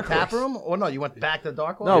back to To the Dark tap Horse. room? Or no, you went back to the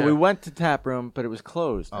Dark Horse? No, Yeah. we went to tap room, but it was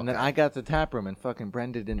closed. And then Okay. I got the tap room, and fucking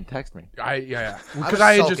Brenda didn't text me. Yeah. I Because was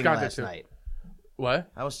I had sulking just got there last too. night.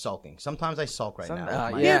 What? I was sulking. Sometimes I sulk right Some- now.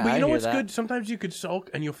 yeah. Yeah, but I you know hear what's that. good? Sometimes you could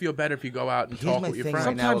sulk and you'll feel better if you go out and Here's talk my with your thing friends.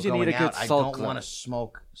 right now. Sometimes you going need a good out, I sulk don't want to club.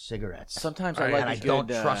 smoke cigarettes. Sometimes I I like like and a I good,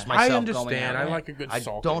 don't trust I myself going understand. out. I like a good I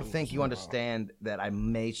sulk. don't think you understand that I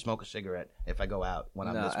may smoke a cigarette if I go out when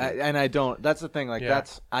I'm No, this week. and I don't. That's the thing. Like Yeah.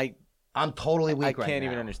 I'm totally weak I right can't now.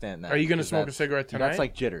 even understand that. Are you gonna because smoke a that's- cigarette tonight? That's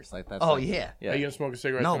like jitters. Like that's. Oh, like- yeah. Are you gonna smoke a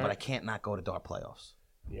cigarette? No, tonight? but I can't not go to Dart playoffs.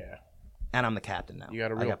 Yeah. And I'm the captain now. You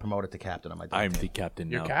got a I real- got promoted to captain on my Dart I'm team. the captain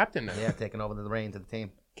You're now. captain now. Yeah, taking over the reins of the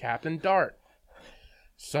team. Captain Dart.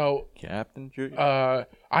 So Captain Junior.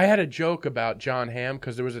 I had a joke about John Hamm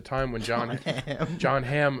because there was a time when John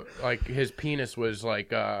Hamm, like his penis was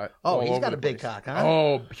like all he's over got the a big place. cock, huh?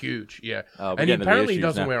 Oh, huge, yeah. Oh, we're and getting to the apparently he issues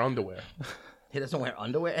doesn't now. wear underwear. He doesn't wear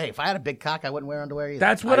underwear. Hey, if I had a big cock, I wouldn't wear underwear either.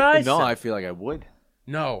 That's what I No, said. I feel like I would.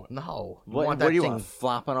 No, No. You What, want what that do you thing? want?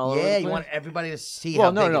 Flopping all over the Yeah, place? you want everybody to see Well,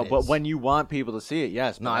 how no, big no, it but is. when you want people to see it,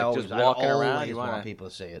 yes. No, But I like always, just walking I around, always you want want people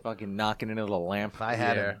to see it. fucking knocking into the lamp. If I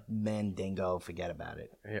had Yeah. a mandingo, forget about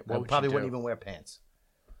it. Yeah, I what would probably you wouldn't do? even wear pants.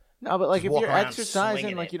 No, but like Just if walk you're around exercising,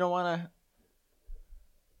 swinging like it. you don't want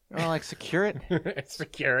to like secure it. it's a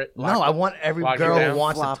carrot. No, I want every lock it girl down, who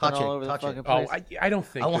wants to flopping touch all over it. the Touch fucking it. place. Oh, I don't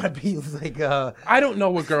think. I want to be like, I don't know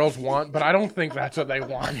what girls want, but I don't think that's what they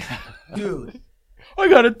want. dude. I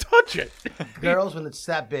gotta touch it. Girls, when it's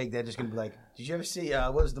that big, they're just gonna be like, "Did you ever see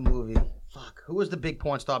what was the movie? Fuck, who was the big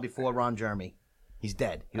porn star before Ron Jeremy? He's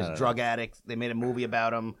dead. He was a drug addict. They made a movie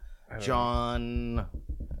about him. John,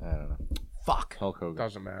 I don't know. fuck, Hulk Hogan.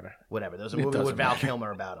 Doesn't matter. whatever. There was a movie with Val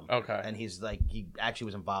Kilmer about him. Okay. and he's like, he actually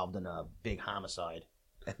was involved in a big homicide.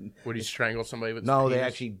 Would he strangle somebody with? No, his they penis?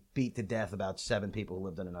 actually beat to death about 7 people who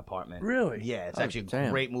lived in an apartment. Really? Yeah, it's Oh, actually a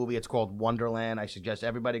damn. great movie. It's called Wonderland. I suggest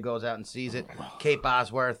everybody goes out and sees it. Kate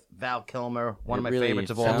Bosworth, Val Kilmer, one of my It really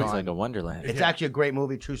favorites of all sounds time. like a wonderland. It's actually a great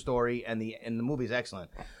movie, true story, and the movie's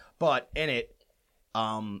excellent. But in it,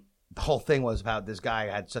 the whole thing was about this guy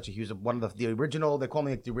had such a huge one of the original. They call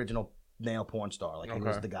me like the original male porn star. Like he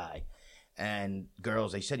was Okay. the guy. And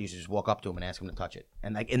girls, they said you should just walk up to him and ask him to touch it.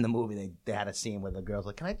 And like in the movie, they had a scene where the girl's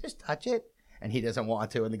like, "Can I just touch it?" And he doesn't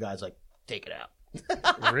want to, and the guy's like, "Take it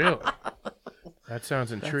out." Really? That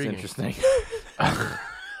sounds That's intriguing. interesting.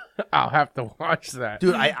 I'll have to watch that.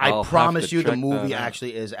 Dude, I I'll promise have to you, the check movie that out.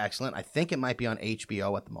 actually is excellent. I think it might be on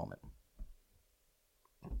HBO at the moment.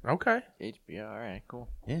 Okay. HBO. All right, cool.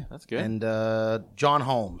 Yeah, That's good. And John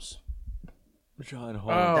Holmes. John Oh,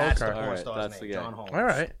 Holmes. That's okay. the porn All right, star's that's name. the guy. John Holmes. All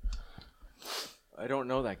right. I don't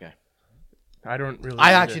know that guy. I don't really. I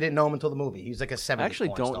either. actually didn't know him until the movie. He's like a 70s I actually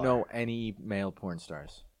porn don't star. know any male porn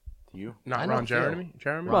stars. Do you? Not I know Ron a few. Jeremy.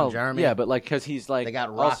 Jeremy. Ron Well, Jeremy. yeah, but like because he's like They got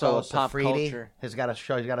also Rocco a pop Siffredi. culture. He's got a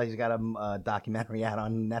show. He's got a documentary out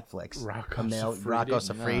on Netflix. Rocco A male- Siffredi? Rocco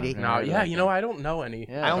Siffredi. No, No, heard of yeah, that you guy. know, I don't know any.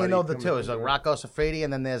 Yeah. I only know the Coming two. It's through like there. Rocco Siffredi,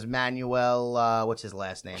 and then there's Manuel. What's his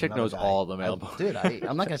last name? Chick Another knows guy. all the male porn. Dude,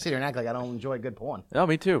 I'm not gonna sit here and act like I don't enjoy good porn. No,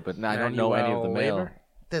 me too. But I don't know any of the Manuel male.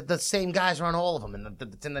 Weber? The same guys are on all of them, and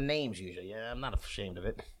it's in the names usually. Yeah, I'm not ashamed of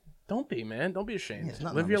it. Don't be, man. Don't be ashamed. It's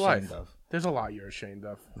nothing Live I'm your life. ashamed of. There's a lot you're ashamed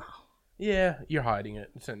of. No. Yeah, you're hiding it.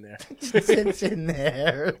 It's in there. It's in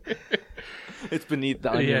there. It's beneath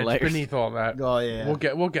the yeah, onion it's layers. beneath all that. Oh yeah.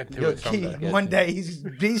 We'll get to it someday. One day he's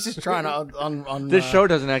just trying to on This show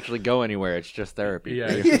doesn't actually go anywhere. It's just therapy.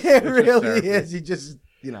 Yeah. Yeah, it really therapy. is. He just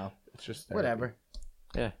It's just therapy. whatever.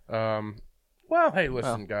 Yeah. Well, hey,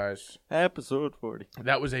 listen, guys. Episode 40.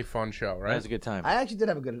 That was a fun show, That right? was a good time. I actually did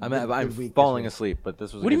have a good. I'm good week falling this week. asleep, but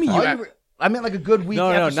this was. What a do you good mean time. you Oh, I meant like a good week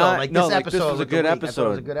episode. Like this episode this was a good week. I thought episode. it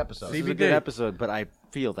was a good episode. This was a CBD. good episode, but I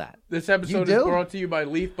feel that. This episode You is do? brought to you by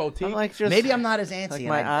Leaf Boutique. I'm like just Maybe I'm not as antsy, like and,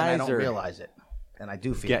 my and I eyes don't are realize it, and I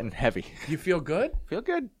do feel getting it. heavy. You feel good? Feel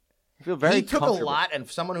good. I feel very. He took a comfortable. lot, and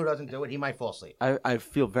for someone who doesn't do it, he might fall asleep. I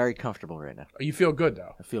feel very comfortable right now. You feel good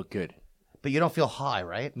though. I feel good. But you don't feel high,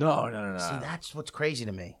 right? No. See, that's what's crazy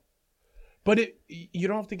to me. But you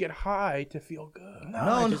don't have to get high to feel good. No,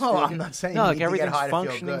 I'm not saying No, you like need to get everything's high to feel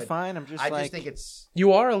functioning good. fine. I'm just I like just think it's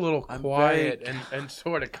You are a little I'm quiet very- and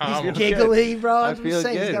sort of calm. giggly, bro. I I'm just feel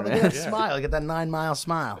saying, he's good, got a man. good Yeah. smile. Look at that 9-mile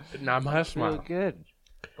smile. Not my feel smile. good.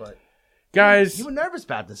 But Guys, you were nervous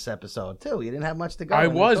about this episode too. You didn't have much to go. I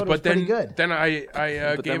and you was, thought it but pretty then good. then I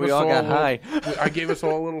But gave then we us all all got a little- high. I gave us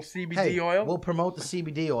all a little CBD Hey, oil. we'll promote the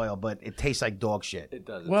CBD oil, but it tastes like dog shit. It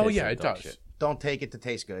does. Well, tastes yeah, like it dog does. shit. Don't take it to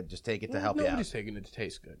taste good. Just take it to help you out. Nobody's taking it to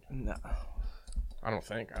taste good. No. I don't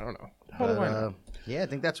think. I don't know. How do I know? Yeah, I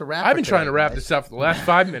think that's a wrap. I've for been trying to today, wrap guys. this up for the last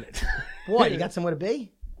 5 minutes. Boy, you got somewhere to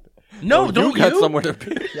be? No, Oh, don't you got you? somewhere to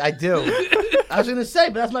be. I do. I was going to say,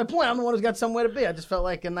 but that's my point. I'm the one who's got somewhere to be. I just felt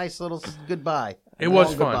like a nice little goodbye. It was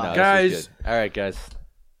Long fun. goodbye. No, Guys. this was good. All right, guys.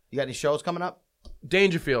 You got any shows coming up?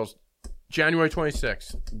 Dangerfields, January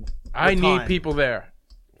 26th. I time? need people there.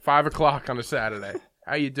 5 o'clock on a Saturday.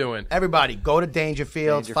 How you doing? Everybody, go to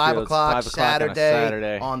Dangerfields, 5 o'clock, 5 o'clock on a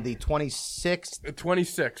Saturday. on the 26th. The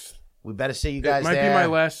 26th. We better see you It guys might there. be my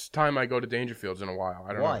last time I go to Dangerfields in a while.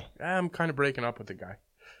 I don't Why? know. I'm kind of breaking up with the guy.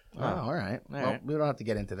 Oh, all right. Well, right. we don't have to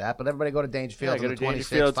get into that, but everybody go to Dangerfields go on the to 26th,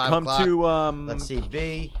 Dangerfields. 5 Come o'clock. to Let's see,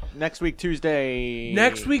 B. next week Tuesday.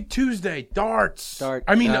 Next week, Tuesday, darts.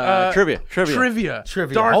 Trivia. Trivia.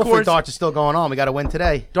 Trivia. Dark Hopefully Horse. darts are still going on. We got to win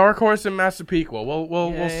today. Dark Horse and Massapequa.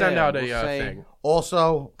 We'll send out a we'll say- thing.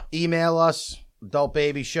 Also, email us,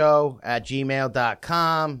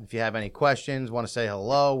 adultbabyshow@gmail.com. If you have any questions, want to say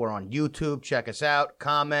hello, we're on YouTube. Check us out.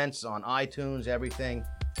 Comments on iTunes, everything.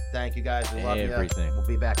 Thank you guys. We love you. Everything. We'll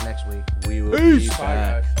be back next week. We will be Bye,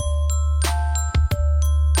 back. guys.